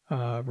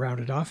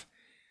rounded off.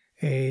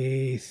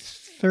 A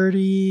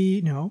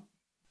 3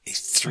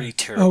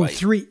 terabyte. Oh,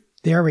 3.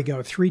 There we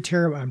go. 3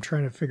 terabyte. I'm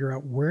trying to figure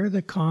out where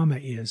the comma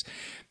is.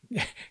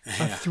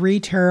 A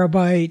 3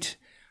 terabyte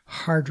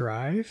hard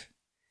drive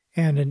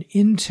and an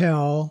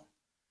Intel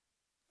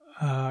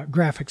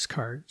graphics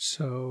card.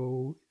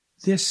 So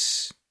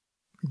this,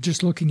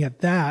 just looking at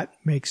that,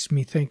 makes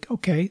me think,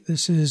 okay,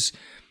 this is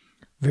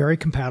very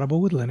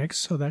compatible with Linux,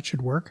 so that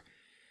should work.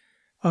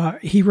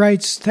 He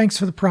writes, "Thanks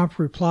for the prompt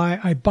reply.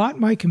 I bought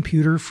my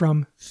computer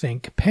from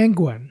Think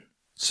Penguin."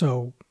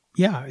 So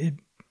yeah, it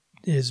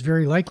is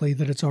very likely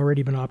that it's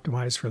already been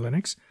optimized for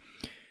Linux,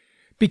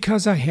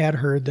 because I had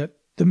heard that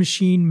the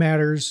machine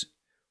matters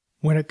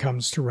when it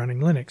comes to running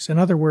Linux. In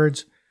other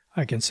words,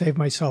 I can save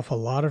myself a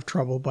lot of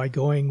trouble by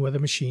going with a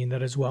machine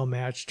that is well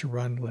matched to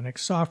run Linux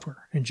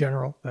software. In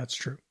general, that's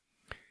true.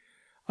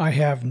 I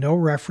have no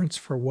reference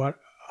for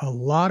what a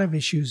lot of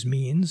issues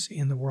means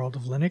in the world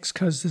of Linux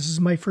because this is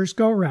my first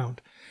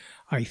go-around.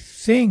 I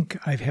think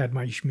I've had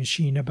my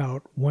machine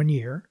about 1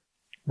 year,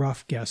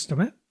 rough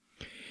guesstimate.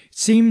 It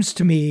seems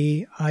to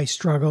me I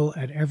struggle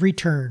at every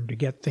turn to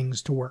get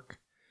things to work.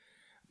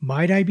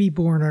 Might I be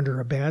born under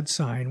a bad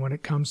sign when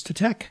it comes to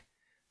tech?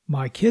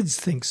 My kids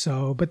think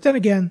so, but then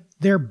again,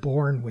 they're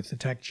born with the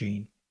tech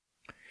gene.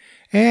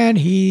 And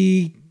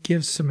he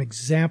gives some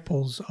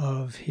examples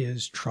of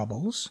his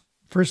troubles.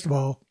 First of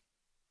all,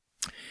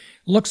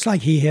 looks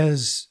like he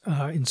has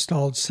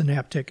installed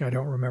Synaptic. I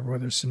don't remember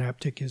whether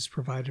Synaptic is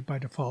provided by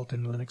default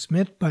in Linux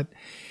Mint, but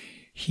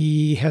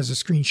he has a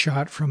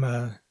screenshot from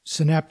a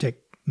Synaptic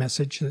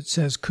message that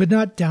says, "Could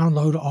not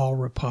download all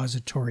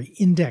repository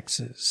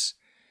indexes."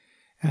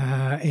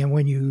 And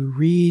when you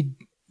read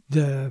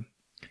the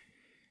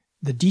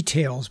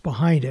details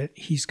behind it,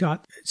 he's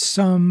got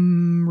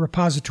some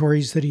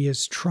repositories that he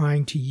is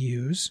trying to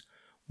use.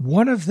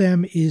 One of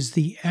them is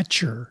the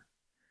Etcher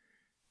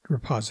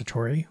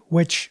repository,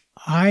 which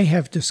I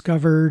have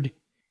discovered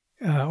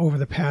over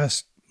the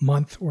past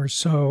month or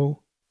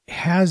so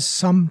has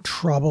some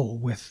trouble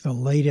with the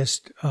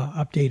latest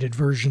updated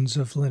versions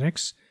of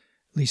Linux,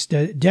 at least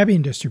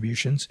Debian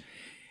distributions.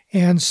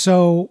 And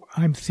so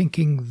I'm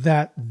thinking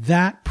that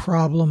that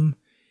problem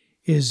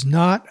is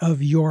not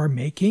of your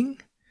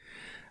making,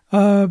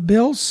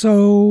 Bill.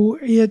 So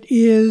it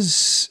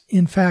is,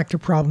 in fact, a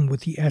problem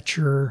with the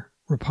Etcher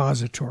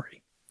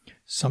repository.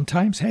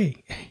 Sometimes,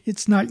 hey,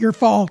 it's not your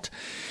fault.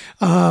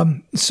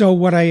 So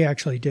what I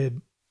actually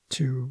did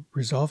to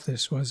resolve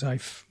this was I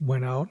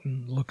went out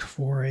and looked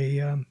for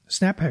a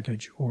snap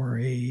package or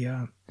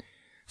a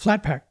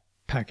Flatpak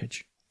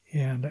package.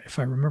 And if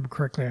I remember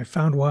correctly, I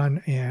found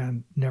one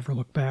and never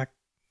looked back.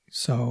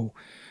 So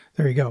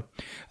there you go.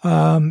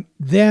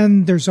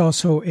 Then there's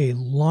also a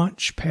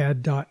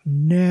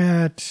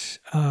launchpad.net.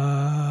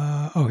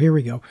 Here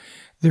we go.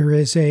 There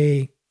is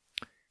a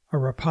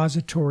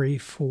repository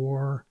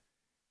for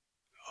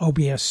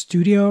OBS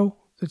Studio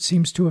that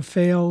seems to have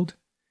failed.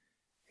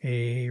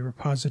 A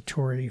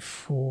repository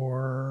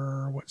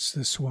for, what's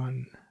this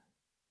one?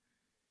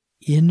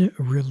 in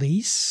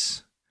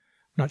release.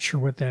 Not sure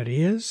what that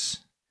is.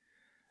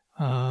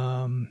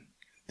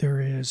 There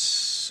is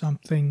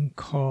something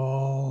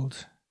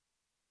called,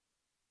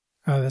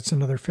 that's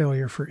another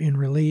failure for in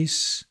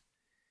release.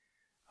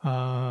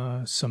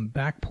 Some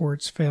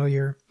backports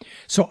failure.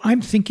 So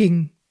I'm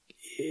thinking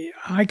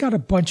I got a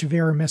bunch of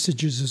error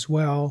messages as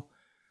well,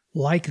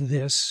 like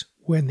this,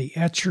 when the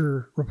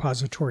Etcher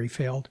repository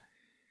failed.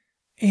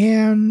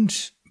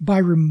 And by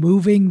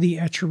removing the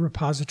Etcher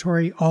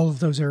repository, all of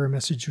those error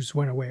messages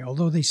went away.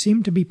 Although they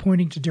seem to be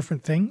pointing to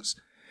different things,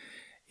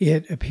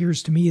 it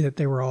appears to me that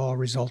they were all a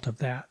result of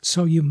that.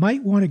 So you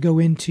might want to go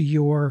into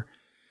your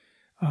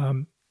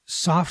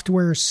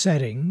software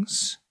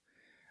settings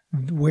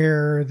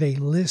where they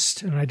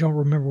list, and I don't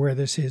remember where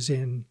this is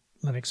in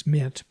Linux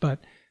Mint, but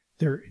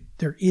there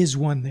is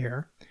one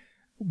there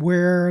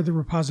where the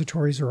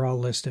repositories are all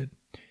listed.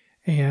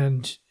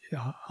 And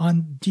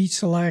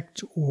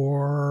deselect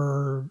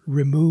or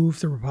remove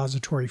the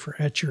repository for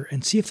Etcher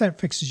and see if that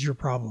fixes your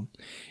problem.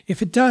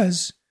 If it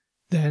does,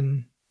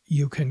 then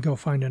you can go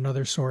find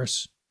another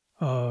source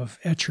of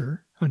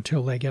Etcher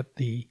until they get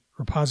the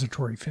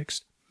repository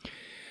fixed.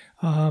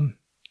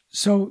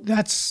 So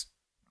that's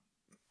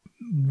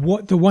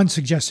what the one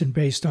suggestion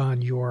based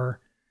on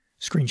your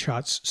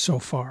screenshots so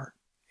far.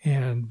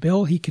 And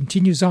Bill, he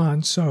continues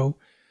on, so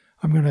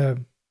I'm going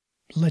to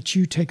let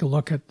you take a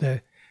look at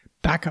the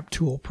backup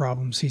tool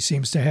problems he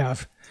seems to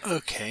have.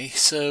 Okay,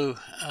 so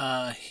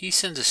he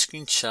sends a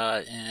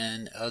screenshot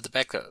of the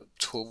backup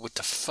tool with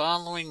the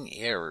following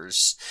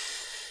errors.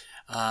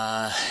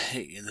 I'm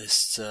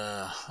just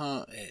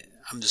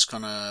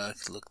going to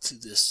look through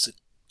this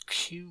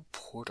Q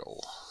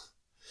portal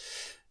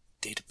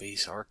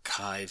database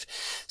archive.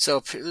 So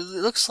it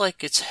looks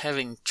like it's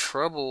having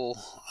trouble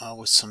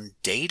with some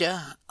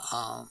data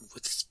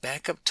with its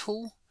backup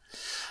tool.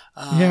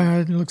 Yeah,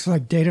 it looks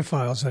like data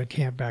files that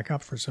can't back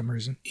up for some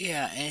reason.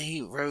 Yeah, and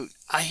he wrote,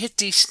 I hit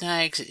these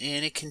snags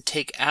and it can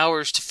take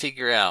hours to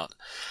figure out.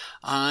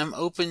 I'm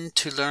open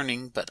to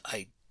learning, but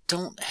I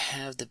don't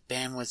have the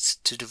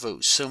bandwidth to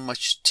devote so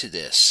much to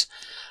this.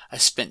 I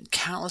spent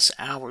countless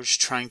hours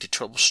trying to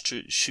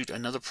troubleshoot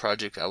another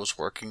project I was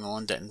working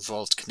on that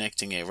involved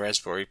connecting a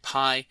Raspberry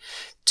Pi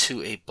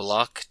to a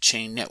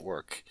blockchain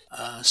network.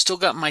 Still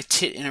got my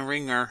tit in a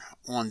ringer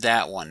on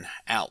that one.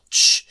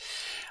 Ouch.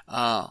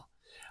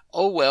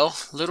 Oh well,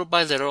 little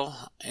by little,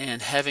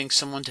 and having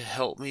someone to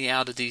help me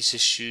out of these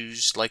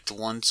issues like the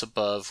ones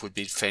above would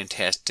be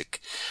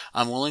fantastic.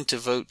 I'm willing to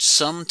devote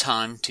some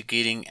time to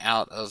getting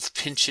out of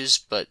pinches,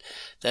 but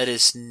that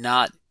is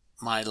not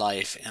my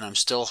life, and I'm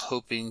still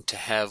hoping to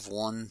have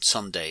one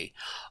someday.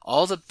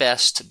 All the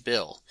best,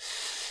 Bill.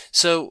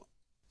 So,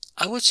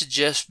 I would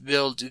suggest,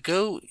 Bill, to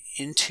go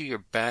into your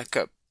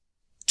backup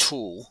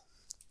tool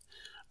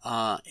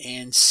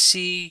and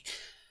see.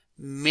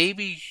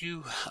 Maybe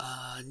you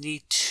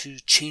need to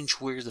change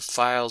where the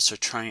files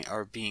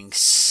are being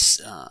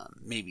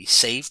maybe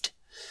saved.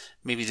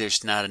 Maybe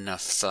there's not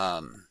enough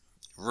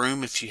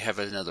room if you have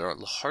another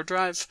hard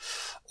drive,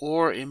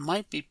 or it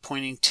might be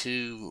pointing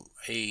to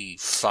a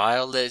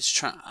file that's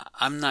trying.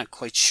 I'm not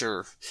quite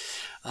sure,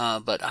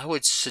 but I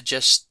would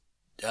suggest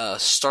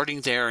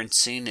starting there and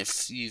seeing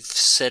if you've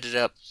set it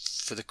up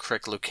for the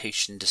correct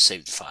location to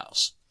save the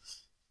files.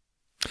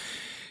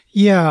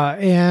 Yeah,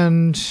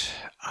 and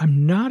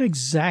I'm not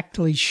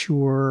exactly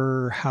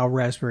sure how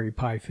Raspberry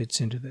Pi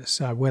fits into this,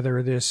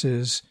 whether this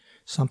is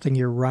something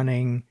you're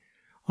running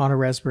on a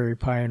Raspberry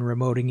Pi and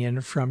remoting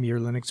in from your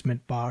Linux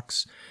Mint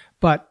box.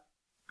 But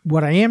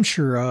what I am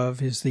sure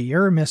of is the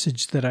error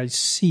message that I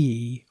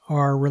see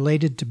are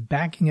related to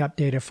backing up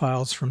data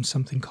files from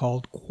something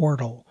called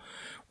Quartal,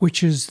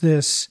 which is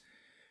this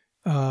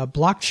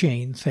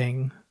blockchain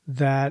thing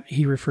that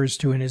he refers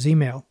to in his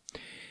email.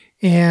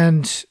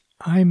 And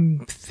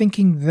I'm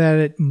thinking that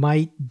it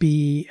might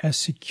be a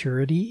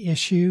security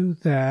issue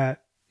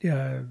that,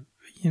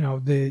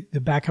 the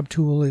backup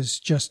tool is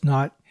just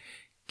not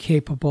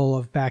capable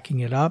of backing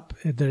it up,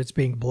 that it's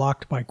being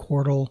blocked by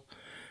Quartal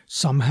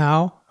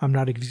somehow. I'm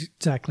not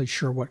exactly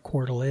sure what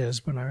Quartal is,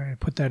 but I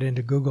put that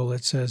into Google.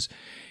 It says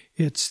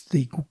it's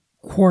the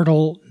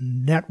Quartal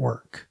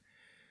network.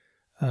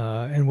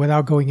 And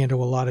without going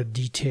into a lot of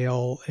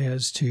detail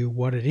as to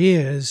what it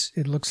is,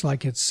 it looks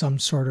like it's some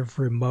sort of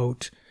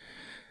remote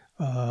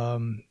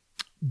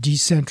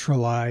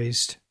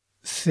decentralized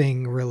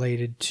thing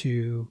related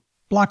to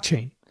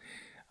blockchain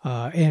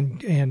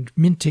and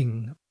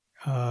minting.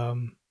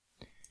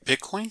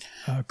 Bitcoin?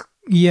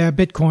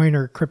 Bitcoin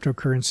or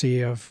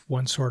cryptocurrency of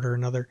one sort or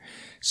another.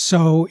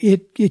 So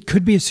it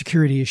could be a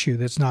security issue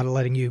that's not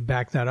letting you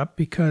back that up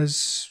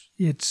because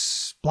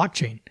it's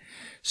blockchain.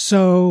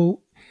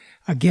 So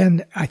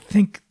again, I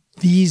think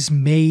these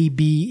may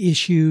be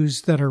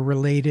issues that are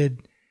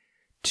related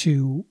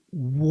to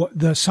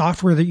the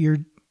software that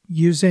you're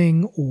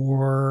using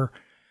or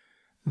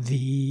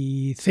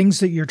the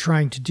things that you're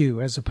trying to do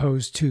as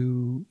opposed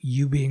to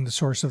you being the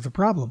source of the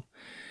problem.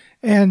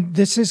 And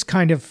this is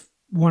kind of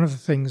one of the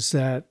things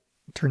that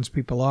turns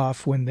people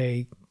off when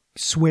they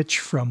switch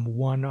from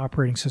one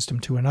operating system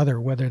to another,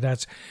 whether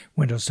that's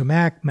Windows to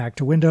Mac, Mac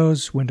to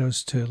Windows,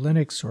 Windows to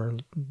Linux, or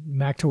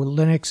Mac to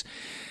Linux,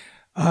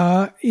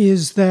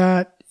 is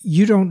that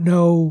you don't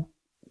know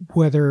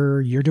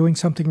whether you're doing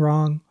something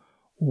wrong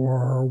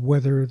or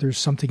whether there's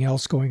something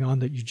else going on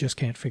that you just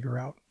can't figure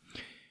out.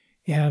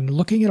 And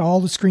looking at all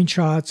the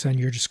screenshots and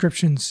your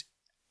descriptions,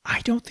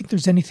 I don't think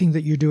there's anything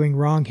that you're doing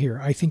wrong here.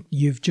 I think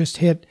you've just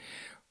hit,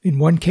 in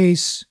one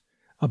case,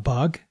 a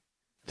bug.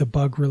 The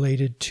bug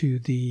related to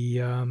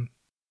the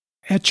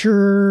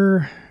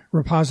Etcher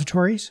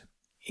repositories,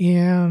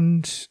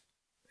 and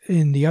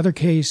in the other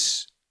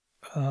case,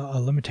 a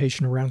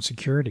limitation around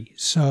security.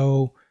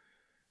 So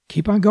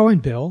keep on going,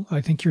 Bill. I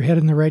think you're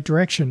heading in the right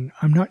direction.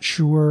 I'm not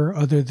sure,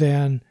 other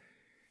than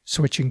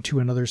switching to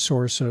another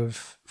source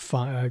of,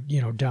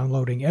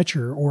 downloading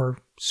Etcher, or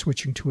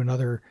switching to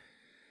another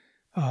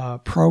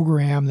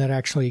program that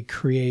actually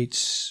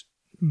creates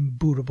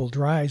bootable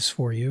drives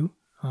for you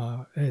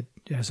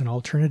as an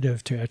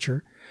alternative to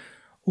Etcher,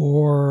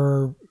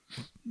 or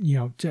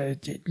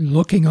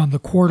looking on the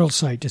Quartal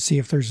site to see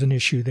if there's an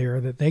issue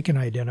there that they can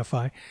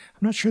identify. I'm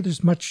not sure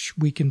there's much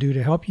we can do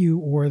to help you,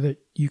 or that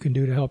you can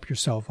do to help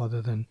yourself,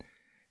 other than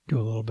do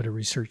a little bit of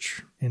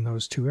research in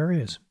those two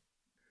areas.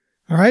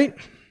 All right.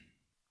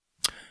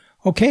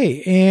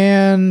 Okay.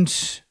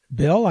 And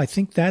Bill, I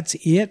think that's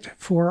it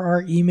for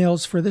our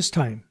emails for this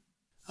time.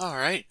 All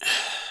right.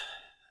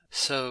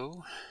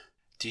 So,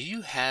 do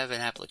you have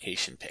an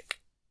application pick?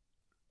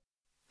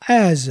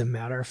 As a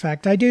matter of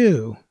fact, I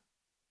do.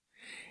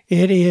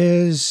 It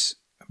is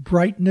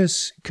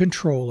Brightness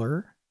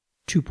Controller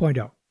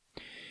 2.0.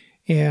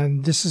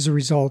 And this is a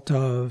result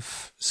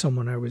of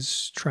someone I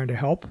was trying to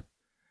help.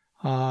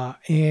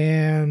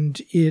 And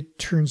it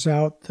turns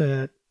out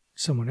that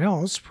someone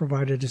else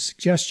provided a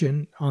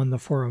suggestion on the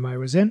forum I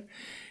was in.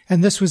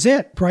 And this was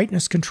it,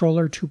 Brightness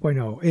Controller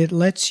 2.0. It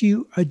lets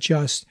you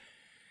adjust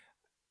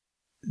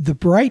the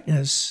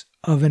brightness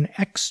of an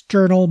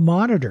external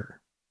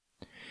monitor.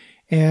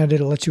 And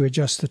it lets you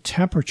adjust the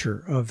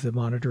temperature of the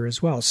monitor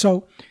as well.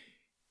 So,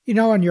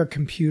 on your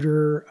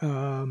computer,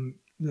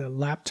 the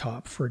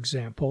laptop, for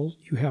example,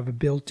 you have a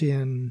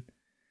built-in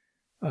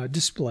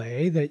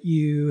display that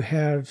you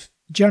have,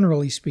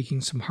 generally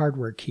speaking, some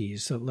hardware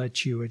keys that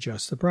let you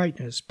adjust the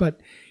brightness. But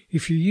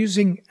if you're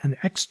using an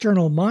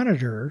external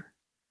monitor,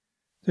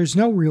 there's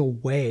no real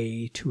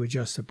way to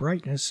adjust the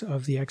brightness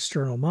of the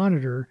external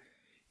monitor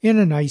in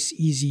a nice,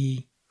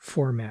 easy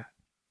format.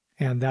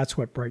 And that's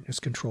what Brightness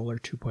Controller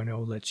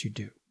 2.0 lets you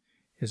do,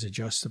 is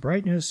adjust the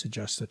brightness,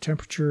 adjust the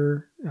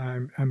temperature.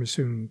 I'm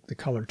assuming the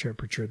color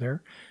temperature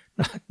there,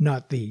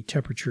 not the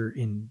temperature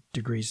in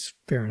degrees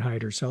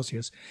Fahrenheit or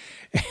Celsius.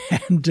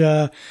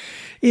 And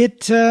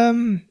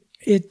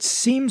it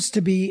seems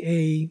to be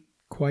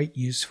a quite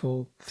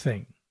useful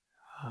thing.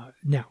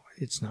 Now,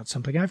 it's not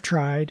something I've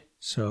tried,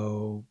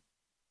 so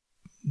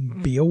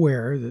be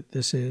aware that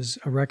this is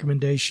a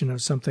recommendation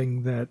of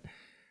something that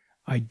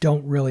I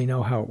don't really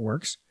know how it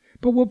works.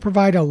 But we'll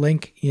provide a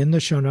link in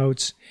the show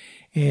notes,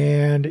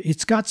 and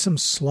it's got some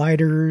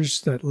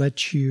sliders that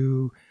let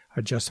you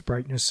adjust the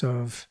brightness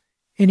of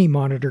any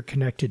monitor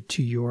connected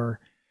to your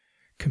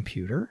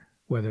computer,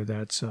 whether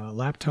that's a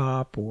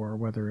laptop or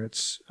whether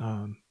it's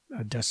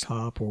a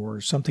desktop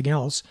or something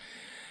else.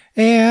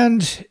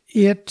 And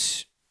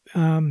it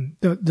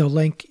the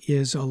link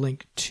is a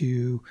link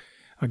to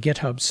a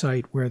GitHub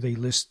site where they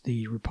list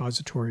the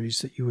repositories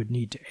that you would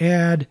need to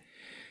add.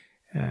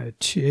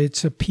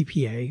 It's a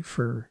PPA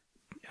for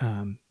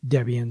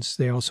Debians.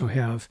 They also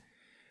have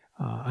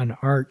an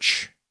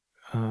Arch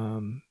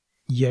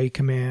yay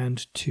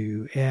command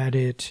to add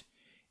it.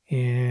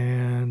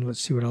 And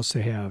let's see what else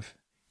they have.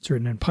 It's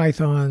written in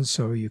Python,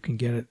 so you can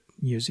get it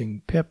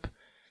using pip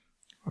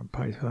or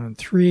Python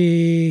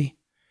 3.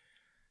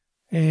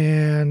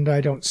 And I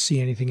don't see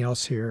anything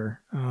else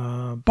here.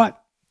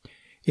 But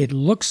it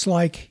looks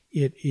like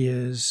it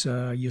is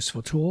a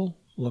useful tool.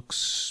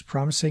 Looks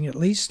promising, at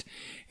least.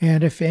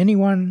 And if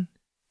anyone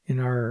in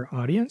our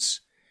audience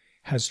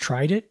has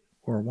tried it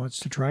or wants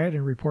to try it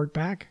and report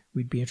back,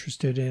 we'd be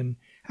interested in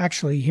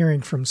actually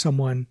hearing from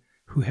someone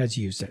who has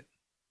used it.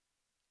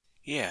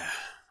 Yeah,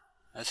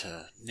 that's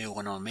a new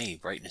one on me,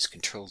 Brightness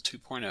Control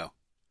 2.0.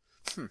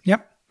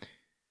 Yep.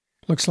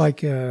 Looks like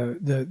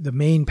the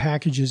main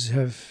packages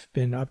have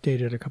been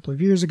updated a couple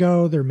of years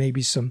ago. There may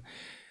be some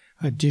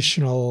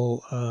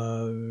additional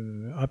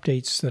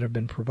updates that have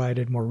been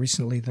provided more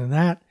recently than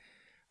that,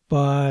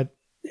 but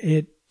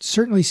it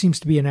certainly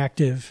seems to be an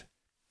active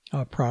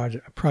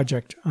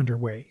project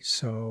underway.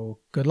 So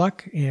good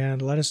luck,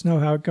 and let us know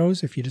how it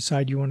goes if you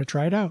decide you want to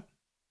try it out.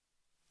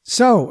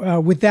 So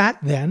with that,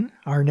 then,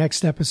 our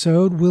next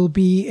episode will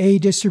be a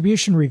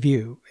distribution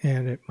review,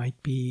 and it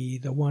might be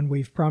the one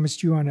we've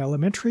promised you on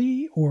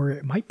Elementary, or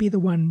it might be the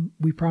one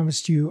we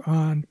promised you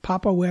on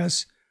Pop!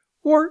 OS,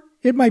 or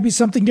it might be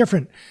something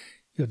different.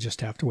 You'll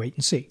just have to wait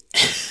and see.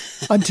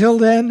 Until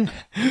then,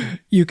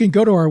 you can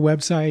go to our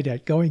website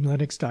at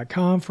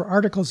goinglinux.com for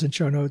articles and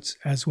show notes,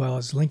 as well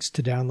as links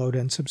to download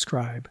and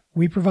subscribe.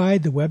 We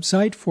provide the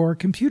website for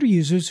computer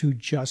users who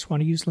just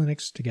want to use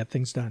Linux to get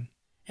things done.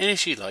 And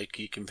if you'd like,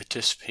 you can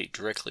participate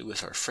directly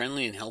with our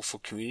friendly and helpful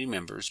community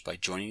members by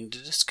joining the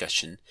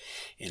discussion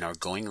in our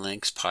Going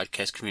Linux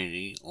podcast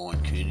community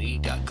on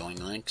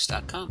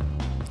community.goinglinux.com.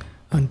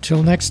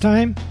 Until next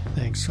time,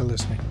 thanks for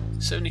listening.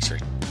 73.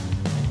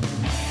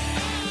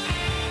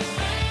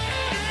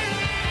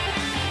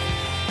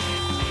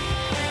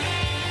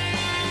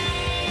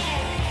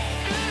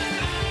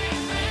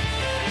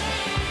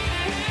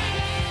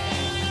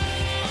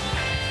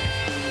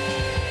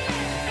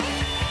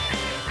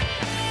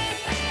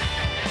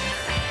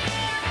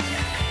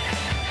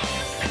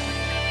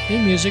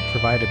 Theme music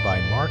provided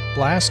by Mark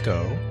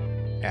Blasco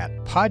at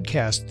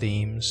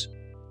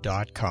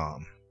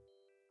podcastthemes.com.